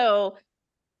 So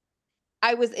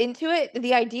I was into it.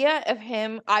 The idea of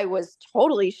him, I was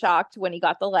totally shocked when he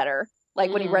got the letter. Like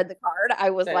when he read the card, I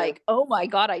was like, oh my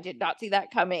God, I did not see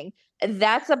that coming. And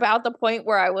that's about the point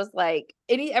where I was like,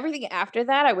 everything after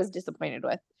that, I was disappointed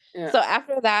with. Yeah. So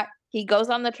after that, he goes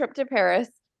on the trip to Paris.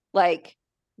 Like,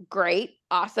 great,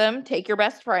 awesome. Take your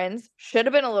best friends. Should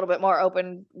have been a little bit more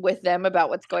open with them about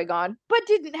what's going on, but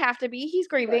didn't have to be. He's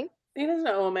grieving. He doesn't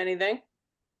owe him anything.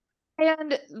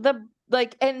 And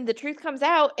the truth comes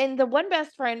out, and the one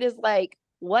best friend is like,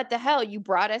 what the hell? You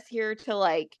brought us here to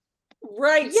like.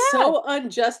 Right. Yeah. So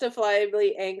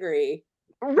unjustifiably angry.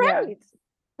 Right. Yeah.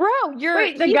 Bro,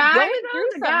 the guy going through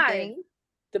something.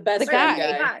 The best friend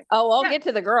guy. Oh, I'll get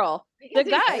to the girl. The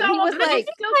guy. He was like,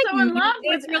 still so in love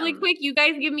with really quick. You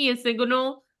guys give me a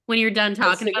signal when you're done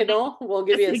talking. A signal? We'll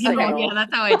give you a signal. Yeah,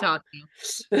 that's how I talk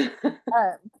to you.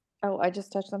 I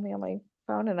just touched something on my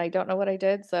phone and I don't know what I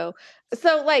did. So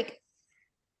like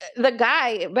the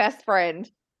guy, best friend,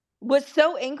 was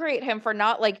so angry at him for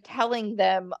not like telling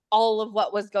them all of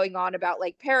what was going on about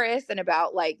like Paris and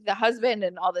about like the husband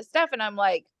and all this stuff. And I'm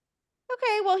like,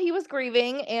 okay, well, he was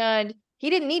grieving and he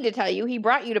didn't need to tell you. He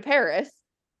brought you to Paris,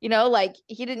 like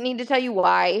he didn't need to tell you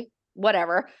why,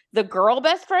 whatever. The girl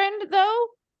best friend though,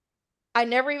 I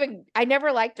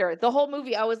never liked her. The whole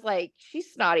movie, I was like,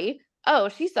 she's snotty. Oh,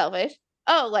 she's selfish.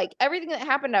 Oh, like everything that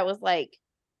happened, I was like,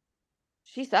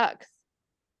 she sucks.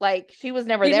 Like she was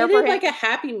never there for him. Like a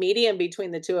happy medium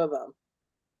between the two of them.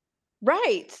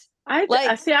 Right. I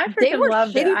freaking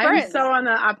loved it. I'm so on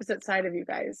the opposite side of you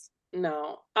guys.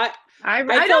 No, I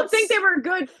don't think they were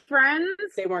good friends.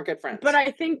 They weren't good friends. But I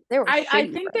think they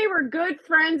were good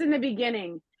friends in the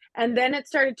beginning, and then it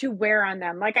started to wear on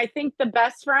them. Like I think the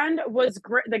best friend was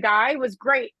great. The guy was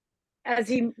great as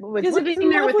he was living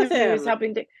there with him. He was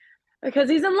helping because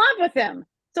he's in love with him.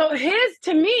 So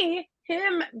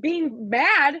him being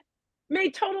mad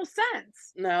made total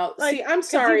sense. No, see, I'm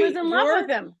sorry. He was in love with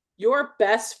him. Your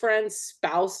best friend's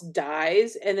spouse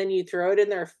dies, and then you throw it in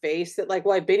their face that, like,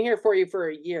 well, I've been here for you for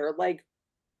a year. Like,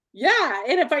 yeah,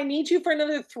 and if I need you for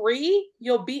another 3,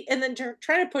 you'll be. And then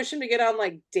trying to push him to get on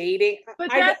like dating. But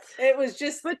it was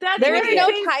just. But there is no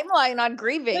timeline on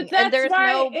grieving, and there's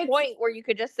no point where you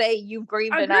could just say you've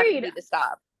grieved enough, you need to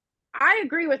stop. I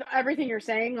agree with everything you're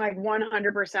saying, like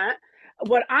 100%.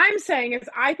 What I'm saying is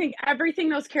I think everything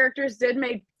those characters did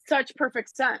made such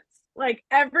perfect sense. Like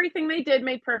everything they did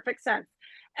made perfect sense.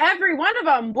 Every one of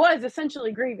them was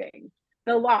essentially grieving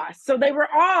the loss. So they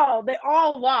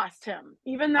all lost him,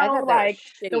 even though like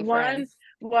the ones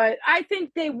I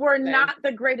think they were not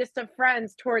the greatest of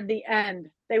friends toward the end.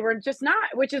 They were just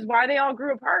not, which is why they all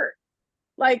grew apart.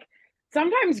 Like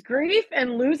sometimes grief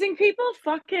and losing people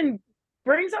fucking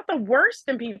brings out the worst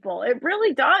in people. It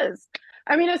really does.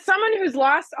 I mean, as someone who's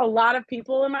lost a lot of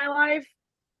people in my life,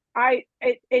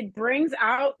 it brings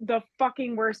out the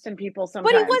fucking worst in people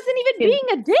sometimes. But he wasn't even being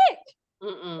a dick.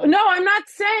 Mm-mm. No, I'm not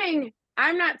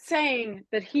saying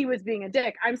that he was being a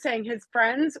dick. I'm saying his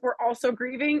friends were also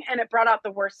grieving and it brought out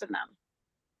the worst in them.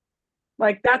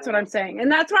 Like that's what I'm saying.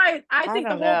 And that's why I think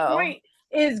the whole point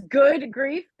is good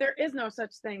grief. There is no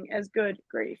such thing as good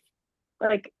grief.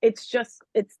 Like it's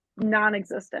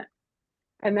non-existent.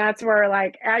 And that's where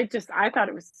like I thought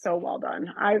it was so well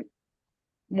done.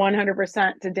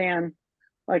 100% to Dan.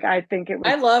 Like I think it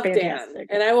was. I love fantastic.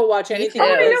 Dan, and I will watch anything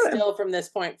still from this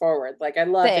point forward. Like I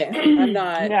love him. I'm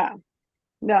not. Yeah.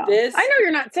 No. I know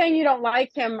you're not saying you don't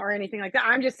like him or anything like that.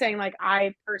 I'm just saying like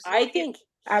I personally. I think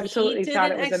absolutely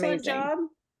thought it was amazing. Job.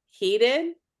 He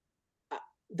did.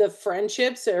 The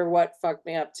friendships are what fucked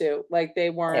me up too. Like they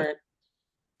weren't.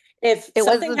 If It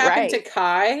something wasn't happened to right.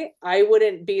 Kai, I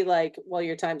wouldn't be like, well,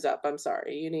 your time's up. I'm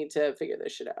sorry. You need to figure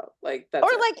this shit out. Like, that's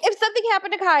Or it. like if something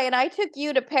happened to Kai and I took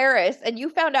you to Paris and you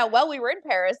found out while we were in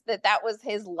Paris that was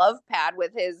his love pad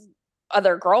with his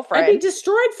other I'd be girlfriend.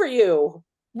 destroyed for you.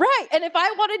 Right. And if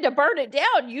I wanted to burn it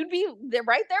down, you'd be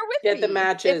right there with Get me. the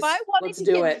matches. If I wanted Let's to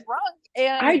do get it. drunk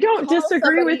and I don't call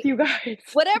disagree with somebody, you guys.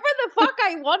 whatever the fuck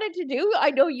I wanted to do,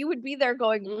 I know you would be there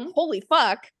going, Mhm. holy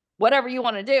fuck, whatever you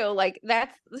want to do. Like,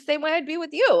 that's the same way I'd be with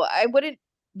you. I wouldn't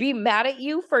be mad at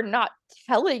you for not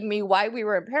telling me why we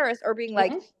were in Paris or being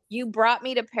like, Mhm. you brought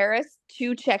me to Paris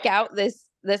to check out this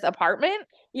apartment.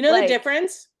 You know the Like,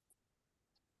 difference?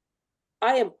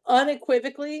 I am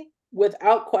unequivocally,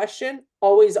 without question,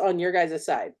 always on your guys'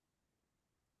 side.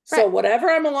 So Right. whatever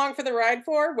I'm along for the ride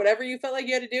for, whatever you felt like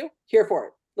you had to do, here for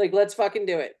it. Like, let's fucking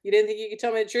do it. You didn't think you could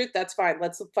tell me the truth? That's fine.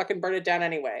 Let's fucking burn it down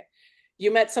anyway.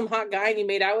 You met some hot guy and you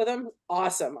made out with him?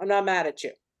 Awesome. I'm not mad at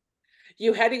you.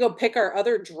 You had to go pick our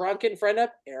other drunken friend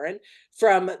up, Erin,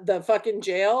 from the fucking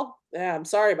jail. Yeah, I'm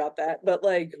sorry about that. But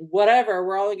like, whatever,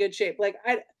 we're all in good shape. Like,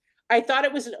 I thought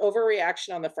it was an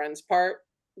overreaction on the friend's part,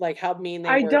 like how mean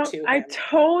they were to I him.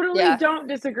 totally Yeah. don't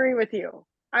disagree with you.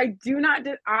 I do not.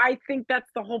 I think that's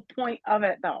the whole point of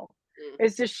it, though,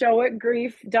 is to show what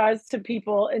grief does to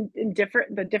people in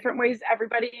different ways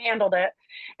everybody handled it,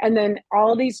 and then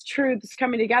all these truths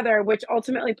coming together, which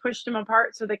ultimately pushed them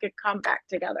apart so they could come back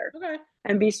together Okay.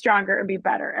 and be stronger and be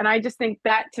better. And I just think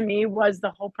that to me was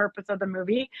the whole purpose of the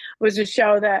movie, was to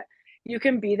show that you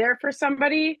can be there for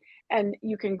somebody and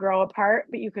you can grow apart,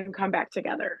 but you can come back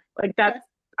together. Like that's. Okay.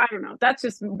 I don't know. That's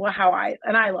just how I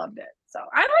loved it. So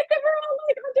I like that we're all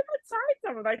like on different sides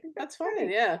of it. I think That's that's fine. great.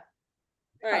 Yeah.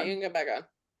 All right, you can get back on.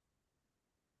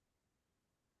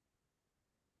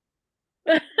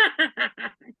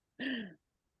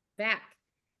 Back.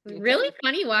 Okay. Really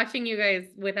funny watching you guys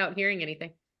without hearing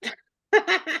anything.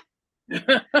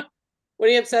 What are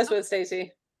you obsessed with,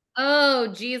 Stacy? Oh,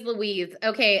 geez Louise.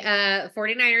 Okay,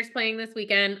 49ers playing this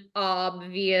weekend,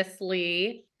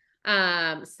 obviously.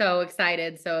 So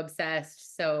excited, so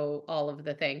obsessed, so all of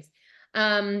the things.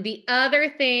 The other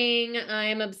thing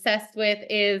I'm obsessed with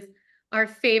is our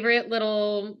favorite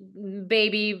little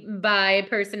baby bi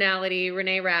personality,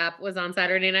 Renee Rapp, was on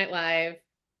Saturday Night Live.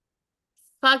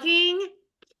 Fucking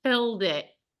killed it.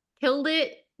 Killed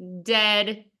it.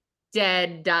 Dead,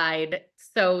 died.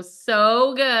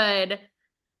 So good.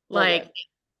 Like, good.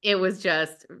 it was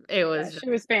just, she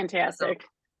was fantastic.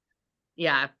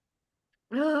 yeah.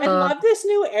 I love this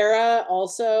new era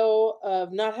also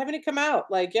of not having to come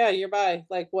out. Like, yeah, you're bi.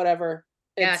 Like, whatever.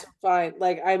 It's fine.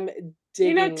 Like, I'm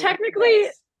digging technically,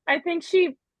 this. I think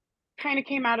she kind of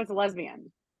came out as a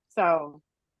lesbian. So,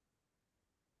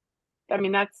 I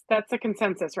mean, that's a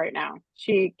consensus right now.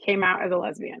 She came out as a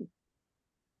lesbian.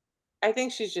 I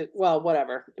think she's just, well,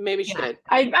 whatever. Maybe she did.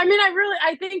 I mean,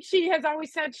 I think she has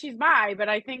always said she's bi, but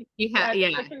I think the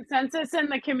consensus in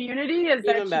the community is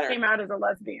Even that better. She came out as a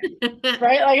lesbian,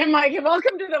 right? Like, I'm like,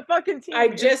 welcome to the fucking team.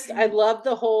 I love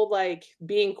the whole like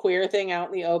being queer thing out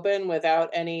in the open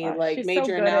without any like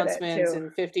major announcements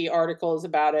and 50 articles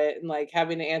about it and like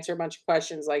having to answer a bunch of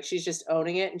questions. Like, she's just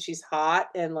owning it and she's hot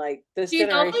and like this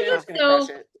generation is gonna crush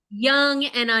it. Young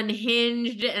and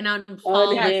unhinged and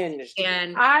unpolished.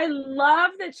 And I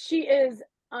love that she is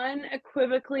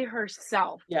unequivocally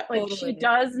herself. Yeah. Like, she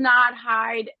does not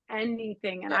hide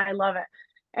anything, and I love it.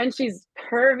 And she's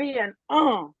curvy and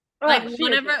like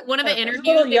one of the interviews. It's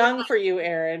a little young for you,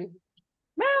 Erin.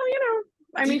 Well, you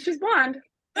know, I mean, she's blonde.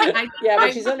 Yeah,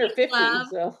 but she's under 50,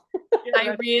 so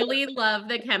I really love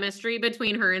the chemistry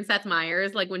between her and Seth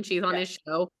Meyers, like when she's on his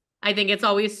show. I think it's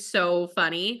always so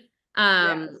funny.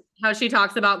 How she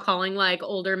talks about calling like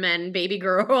older men baby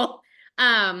girl.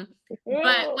 But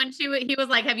when he was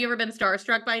like, have you ever been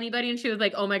starstruck by anybody? And she was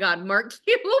like, oh my God, Mark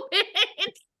Cuban.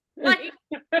 Like,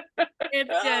 it's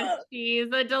just, she's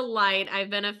a delight. I've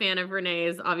been a fan of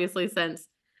Renee's obviously since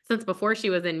before she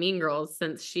was in Mean Girls,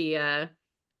 since she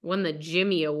won the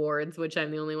Jimmy Awards, which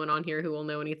I'm the only one on here who will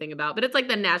know anything about. But it's like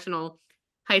the National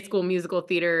High School Musical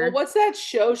Theater. Well, what's that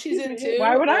show she's in too?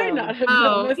 Why would I not have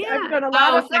known this? I've done a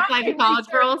lot of Sex Life of College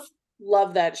Girls.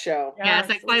 Love that show. Yeah,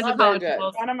 Sex Life of College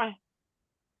Girls. One of my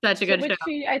such a good show.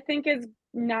 She, I think, is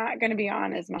not going to be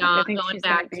on as much. Not I think going she's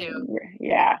back going to.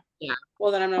 Yeah.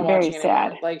 Well, then I'm not Very watching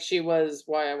sad. it. Like, she was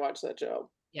why I watched that show.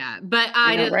 Yeah, but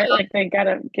I know, right? Like, they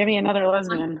gotta give me another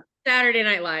lesbian. Saturday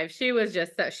Night Live. She was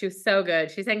so good.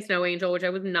 She sang Snow Angel, which I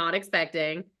was not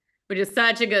expecting, which is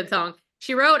such a good song.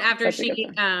 She wrote after she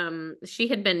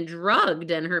had been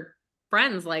drugged and her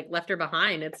friends like left her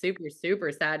behind. It's super,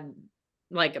 super sad.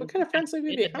 Like, what kind of friends leave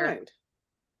you behind?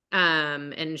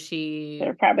 And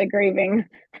They're probably grieving.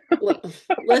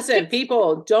 Listen,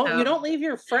 people, So- you don't leave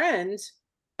your friends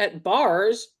at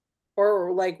bars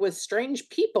or like with strange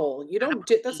people. You don't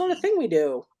do, that's not a thing we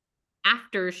do.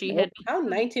 after she had How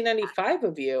 1995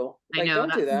 of you. I Like, know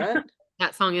don't do that.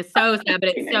 that song is so sad, but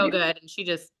it's so 1995. good. And she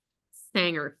just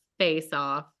sang her face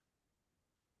off.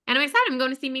 And I'm excited. I'm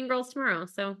going to see Mean Girls tomorrow.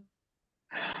 So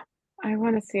I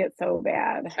want to see it so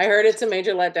bad. I heard it's a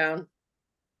major letdown.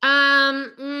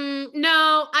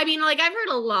 no, I mean, like I've heard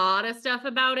a lot of stuff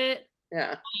about it.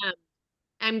 Yeah.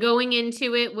 I'm going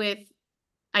into it with,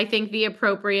 I think, the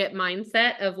appropriate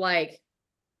mindset of like,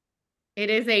 it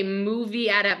is a movie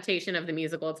adaptation of the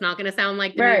musical. It's not going to sound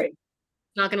like the musical.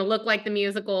 It's not going to look like the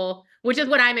musical, which is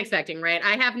what I'm expecting, right?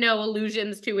 I have no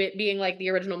illusions to it being like the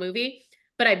original movie,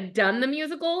 but I've done the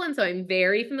musical, and so I'm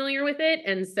very familiar with it.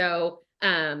 And so,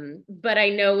 but I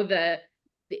know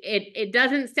it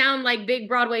doesn't sound like big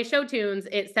Broadway show tunes.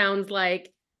 It sounds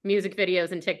like music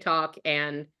videos and TikTok.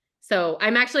 And so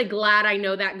I'm actually glad I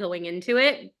know that going into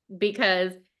it,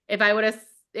 because if I would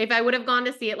have gone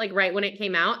to see it like right when it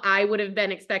came out, I would have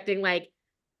been expecting like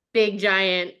big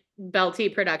giant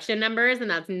belty production numbers, and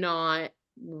that's not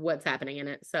what's happening in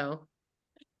it. So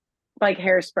like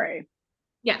Hairspray.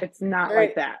 Yeah. It's not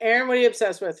like that. Erin, what are you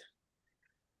obsessed with?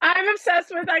 I'm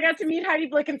obsessed with, I got to meet Heidi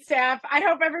Blickenstaff. I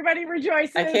hope everybody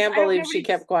rejoices. I can't believe she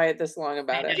kept quiet this long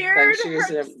about it. Steered,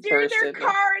 Like steered their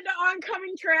car into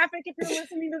oncoming traffic. If you're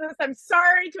listening to this, I'm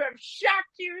sorry to have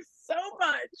shocked you so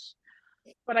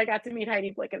much. But I got to meet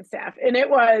Heidi Blickenstaff, and it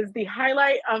was the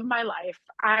highlight of my life.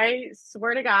 I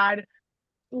swear to God,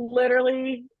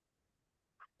 literally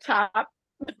top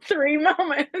 3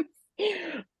 moments.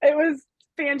 It was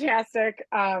fantastic.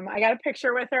 I got a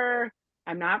picture with her.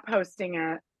 I'm not posting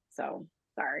it, so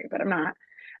sorry, but I'm not.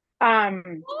 I've been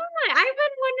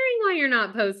wondering why you're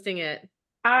not posting it.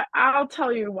 I'll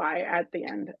tell you why at the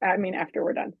end. I mean, after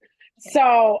we're done. Okay.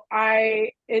 So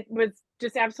it was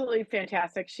just absolutely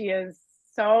fantastic. She is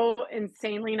so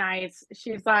insanely nice.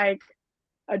 She's like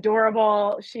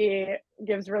adorable. She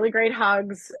gives really great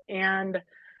hugs, and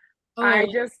I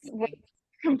just was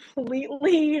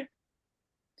completely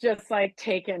just like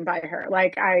taken by her.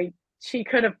 Like she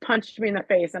could have punched me in the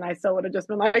face and I still would have just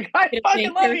been like, I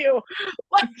fucking love you.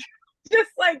 Like, just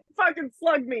like fucking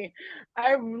slug me.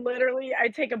 I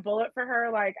take a bullet for her.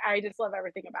 Like, I just love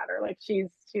everything about her. Like, she's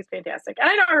fantastic. And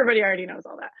I know everybody already knows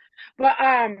all that, but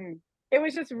it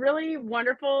was just really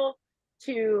wonderful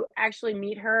to actually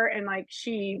meet her, and like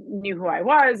she knew who I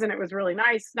was, and it was really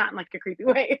nice, not in like a creepy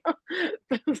way,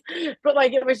 but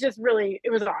like it was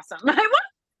awesome.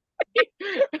 It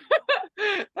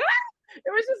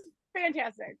was just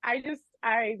fantastic.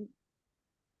 I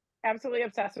absolutely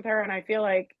obsessed with her, and I feel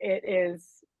like it is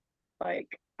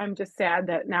like, I'm just sad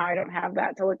that now I don't have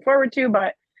that to look forward to,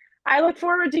 but I look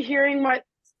forward to hearing what's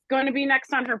going to be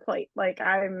next on her plate. Like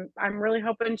I'm really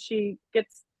hoping she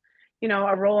gets,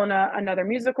 a role in another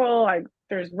musical.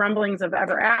 There's rumblings of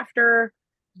Ever After.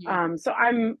 Yeah. So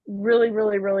I'm really,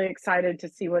 really, really excited to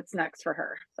see what's next for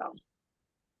her. So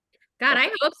God,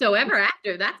 I hope so. Ever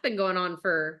After, that's been going on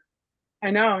for. I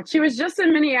know. She was just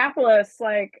in Minneapolis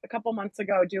like a couple months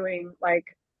ago doing like,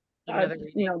 like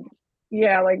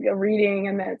a reading,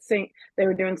 and they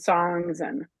were doing songs,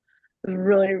 and it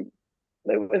was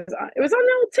on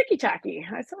the old Tiki Taki.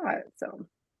 I saw it, so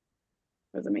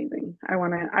it was amazing. I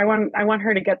want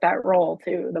her to get that role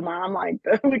too. The mom, like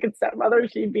the wicked stepmother,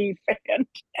 she'd be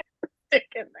fantastic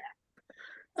in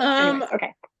that. Anyways,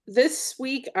 okay. This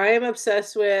week I am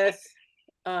obsessed with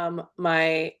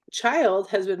my child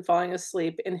has been falling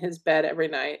asleep in his bed every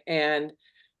night. And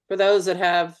for those that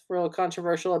have real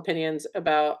controversial opinions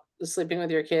about sleeping with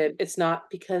your kid, it's not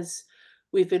because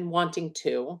we've been wanting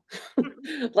to.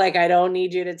 Like, I don't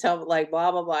need you to tell, like,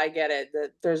 blah, blah, blah. I get it.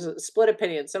 That there's a split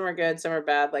opinion. Some are good, some are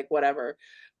bad, like whatever.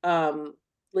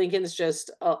 Lincoln's just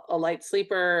a light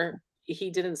sleeper.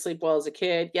 He didn't sleep well as a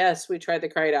kid. Yes, we tried the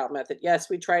cry it out method. Yes,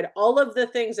 we tried all of the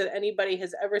things that anybody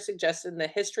has ever suggested in the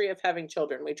history of having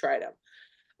children. We tried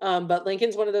them. But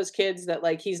Lincoln's one of those kids that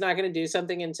like, he's not going to do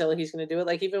something until he's going to do it.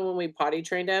 Like, even when we potty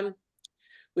trained him,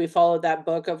 we followed that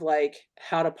book of like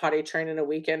how to potty train in a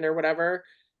weekend or whatever.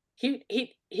 He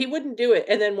wouldn't do it.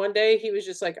 And then one day he was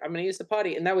just like, I'm going to use the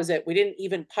potty. And that was it. We didn't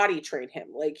even potty train him.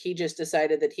 Like, he just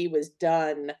decided that he was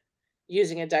done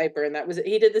using a diaper, and that was it.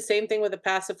 He did the same thing with a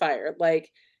pacifier.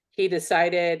 Like, he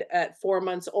decided at 4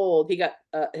 months old, he got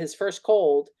his first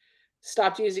cold,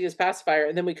 stopped using his pacifier,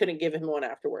 and then we couldn't give him one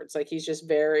afterwards. Like, he's just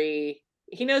he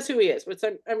knows who he is, which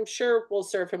I'm sure will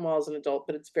serve him well as an adult,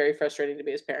 but it's very frustrating to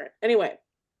be his parent. Anyway,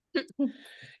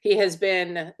 he has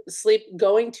been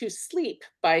going to sleep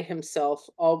by himself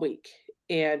all week.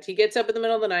 And he gets up in the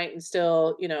middle of the night and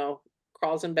still,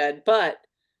 crawls in bed. But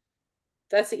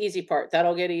that's the easy part.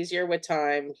 That'll get easier with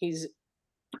time. He's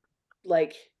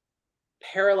like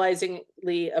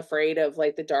paralyzingly afraid of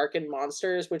like the dark and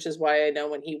monsters, which is why I know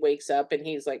when he wakes up and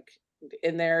he's like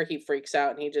in there, he freaks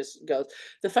out and he just goes.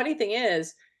 The funny thing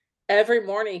is, every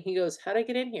morning he goes, "How'd I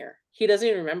get in here?" He doesn't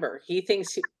even remember. He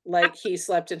thinks he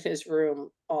slept in his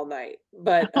room all night.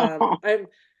 But I'm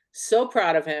so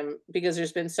proud of him because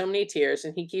there's been so many tears,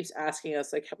 and he keeps asking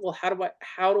us like, "Well,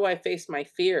 how do I face my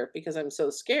fear because I'm so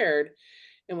scared?"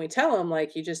 And we tell him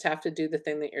like, you just have to do the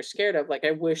thing that you're scared of. Like,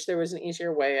 I wish there was an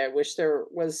easier way. I wish there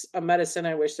was a medicine.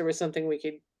 I wish there was something we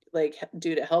could like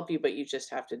do to help you, but you just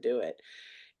have to do it.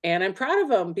 And I'm proud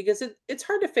of him because it's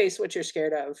hard to face what you're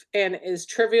scared of. And as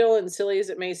trivial and silly as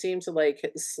it may seem to like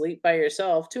sleep by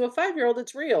yourself, to a 5-year-old,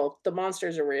 it's real. The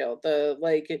monsters are real. The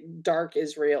like dark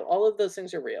is real. All of those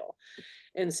things are real.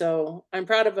 And so I'm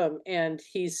proud of him. And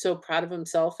he's so proud of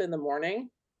himself in the morning.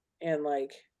 And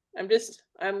like,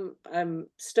 I'm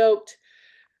stoked.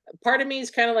 Part of me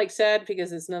is kind of like sad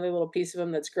because it's another little piece of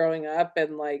him that's growing up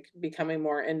and like becoming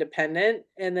more independent.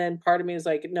 And then part of me is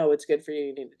like, no, it's good for you.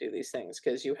 You need to do these things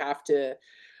because you have to,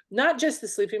 not just the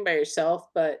sleeping by yourself,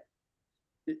 but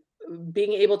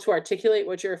being able to articulate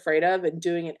what you're afraid of and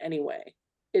doing it anyway.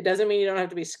 It doesn't mean you don't have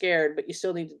to be scared, but you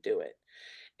still need to do it.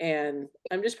 And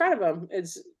I'm just proud of him.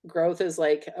 It's growth as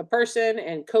like a person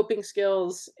and coping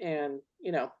skills and,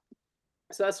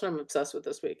 so that's what I'm obsessed with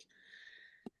this week.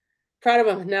 Proud of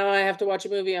him. Now I have to watch a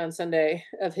movie on Sunday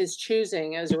of his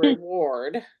choosing as a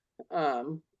reward.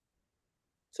 So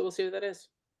we'll see what that is.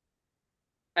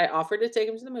 I offered to take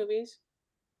him to the movies.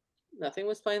 Nothing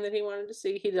was playing that he wanted to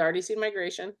see. He'd already seen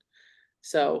Migration.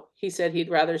 So he said he'd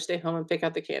rather stay home and pick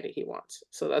out the candy he wants.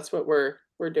 So that's what we're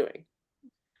doing.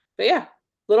 But yeah,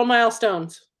 little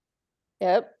milestones.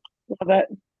 Yep. Love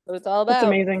it. What it's all about. That's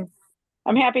amazing.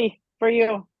 I'm happy for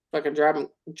you. Fucking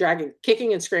dragging,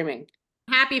 kicking and screaming.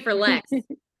 Happy for Lex.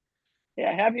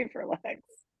 Yeah, happy for Lex.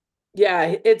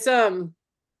 Yeah, it's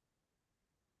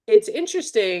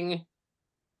interesting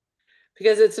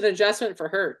because it's an adjustment for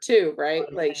her too,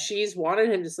 right? Like she's wanted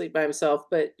him to sleep by himself,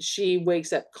 but she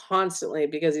wakes up constantly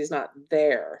because he's not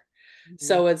there. Mm-hmm.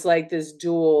 So it's like this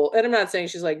dual, and I'm not saying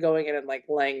she's like going in and like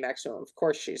laying next to him. Of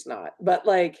course she's not, but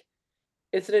like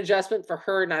it's an adjustment for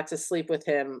her not to sleep with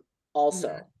him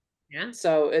also. Yeah.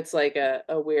 So it's like a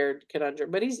weird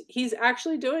conundrum, but he's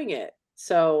actually doing it.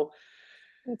 So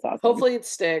that's awesome. Hopefully it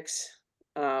sticks.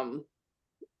 Yeah.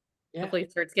 Hopefully he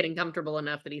starts getting comfortable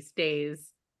enough that he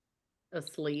stays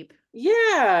asleep.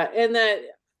 Yeah, and that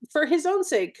for his own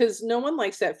sake, because no one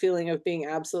likes that feeling of being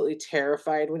absolutely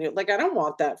terrified when you're like, I don't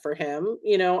want that for him.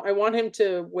 I want him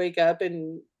to wake up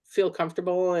and feel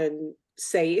comfortable and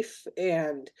safe,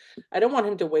 and I don't want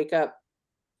him to wake up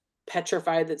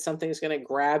petrified that something's going to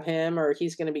grab him or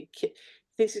he's going to be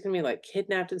thinks he's going to be like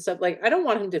kidnapped and stuff. Like, I don't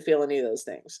want him to feel any of those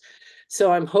things.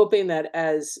 So I'm hoping that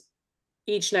as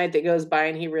each night that goes by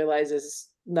and he realizes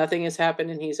nothing has happened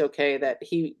and he's okay, that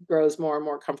he grows more and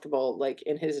more comfortable like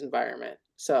in his environment.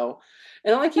 So,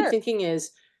 and all I keep thinking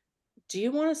is, do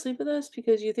you want to sleep with us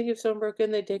because you think if someone broke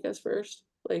in, they'd take us first?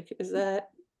 Like, is that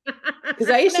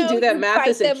because I used to do that math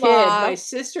as a kid. My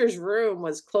sister's room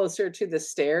was closer to the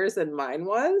stairs than mine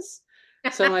was.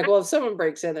 So I'm like, well, if someone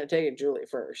breaks in, they're taking Julie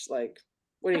first. Like,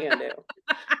 what are you gonna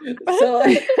do? So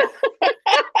like,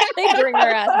 they bring her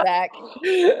ass back.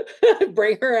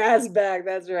 Bring her ass back.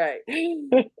 That's right.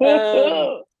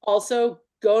 Also,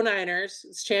 go Niners.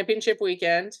 It's championship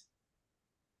weekend.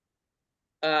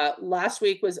 Last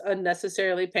week was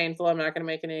unnecessarily painful. I'm not going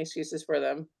to make any excuses for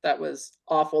them. That was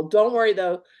awful. Don't worry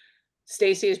though.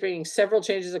 Stacy is bringing several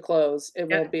changes of clothes. It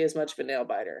won't be as much of a nail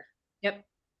biter. Yep.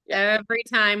 Every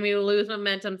time we lose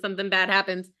momentum, something bad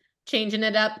happens. Changing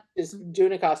it up. Just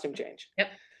doing a costume change.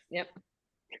 Yep.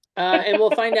 And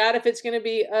we'll find out if it's going to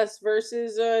be us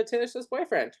versus Taylor Swift's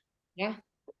boyfriend. Yeah.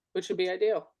 Which would be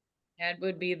ideal. That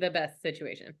would be the best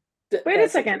situation. Wait a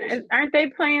second. Aren't they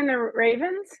playing the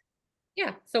Ravens?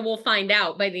 Yeah, so we'll find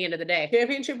out by the end of the day.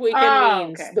 Championship weekend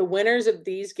means the winners of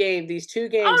these games, these two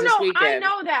games this weekend. I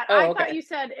know that. I thought you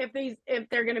said if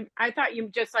they're gonna. I thought you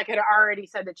just like had already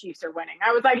said the Chiefs are winning.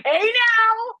 I was like, hey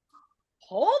now,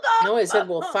 hold up. No, I said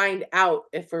we'll find out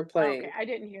if we're playing. Okay, I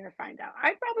didn't hear find out.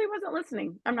 I probably wasn't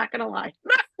listening. I'm not gonna lie.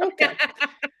 Okay.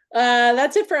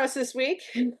 That's it for us this week.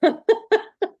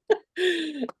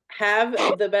 Have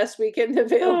the best weekend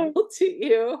available to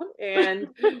you, and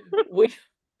we.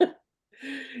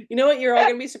 You know what? You're all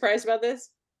going to be surprised about this.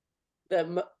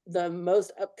 The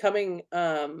most upcoming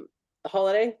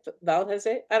holiday, Valentine's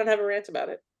Day. I don't have a rant about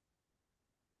it.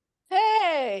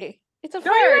 Hey, It's a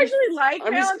Don't you first. actually like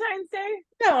I'm just- Valentine's Day?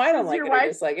 No, I don't Does like your it or wife-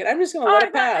 dislike it. I'm just gonna Oh, let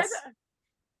it pass.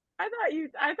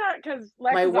 I thought because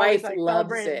Lex My is always wife like loves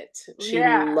celebrating. it. She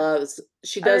Yeah.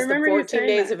 she I does the remember you 14 saying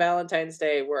days that. of Valentine's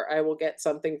Day where I will get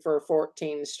something for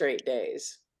 14 straight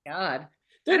days. God.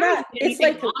 They're I don't not, get it's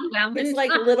anything like, on Valentine's it's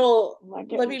like Day. little, I'm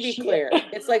not let me getting be shit. clear.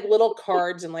 It's like little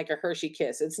cards and like a Hershey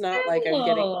kiss. It's not like I'm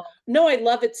getting, Ew. no, I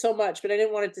love it so much, but I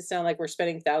didn't want it to sound like we're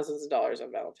spending thousands of dollars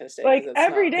on Valentine's Day. 'cause Like that's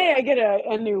every not day fun. I get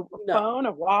a new No. phone,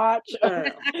 a watch, No.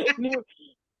 new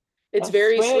It's a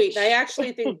very sweet. And I Switch.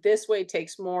 actually think this way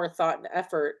takes more thought and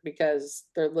effort because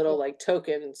they're little like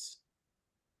tokens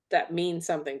that mean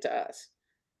something to us.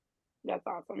 That's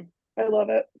awesome. I love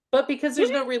it. But because there's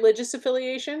no religious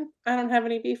affiliation, I don't have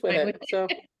any beef with I it. would- So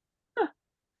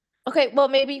Okay, well,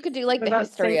 maybe you could do like What the about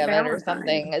history Saint of it or Valentine's?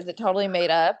 something. Is it totally made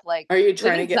up? Like, are you we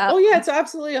trying to need get some- oh yeah, it's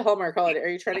absolutely a Hallmark holiday. Are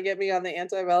you trying to get me on the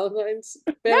anti-Valentine's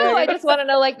No, bandwagon? I just want to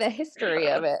know like the history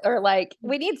of it, or like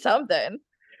we need something.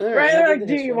 All Right? I'll Like, the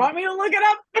do you history. want me to look it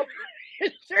up? You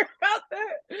sure about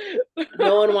that?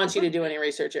 No one wants you to do any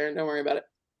research, Erin. Don't worry about it.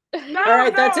 No, All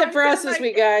right, that's no, it for I'm us saying, this like,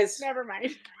 week, guys. Never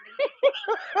mind.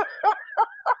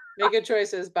 Make good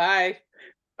choices. Bye.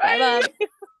 Bye, Mom.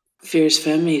 Fierce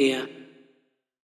Femme Media.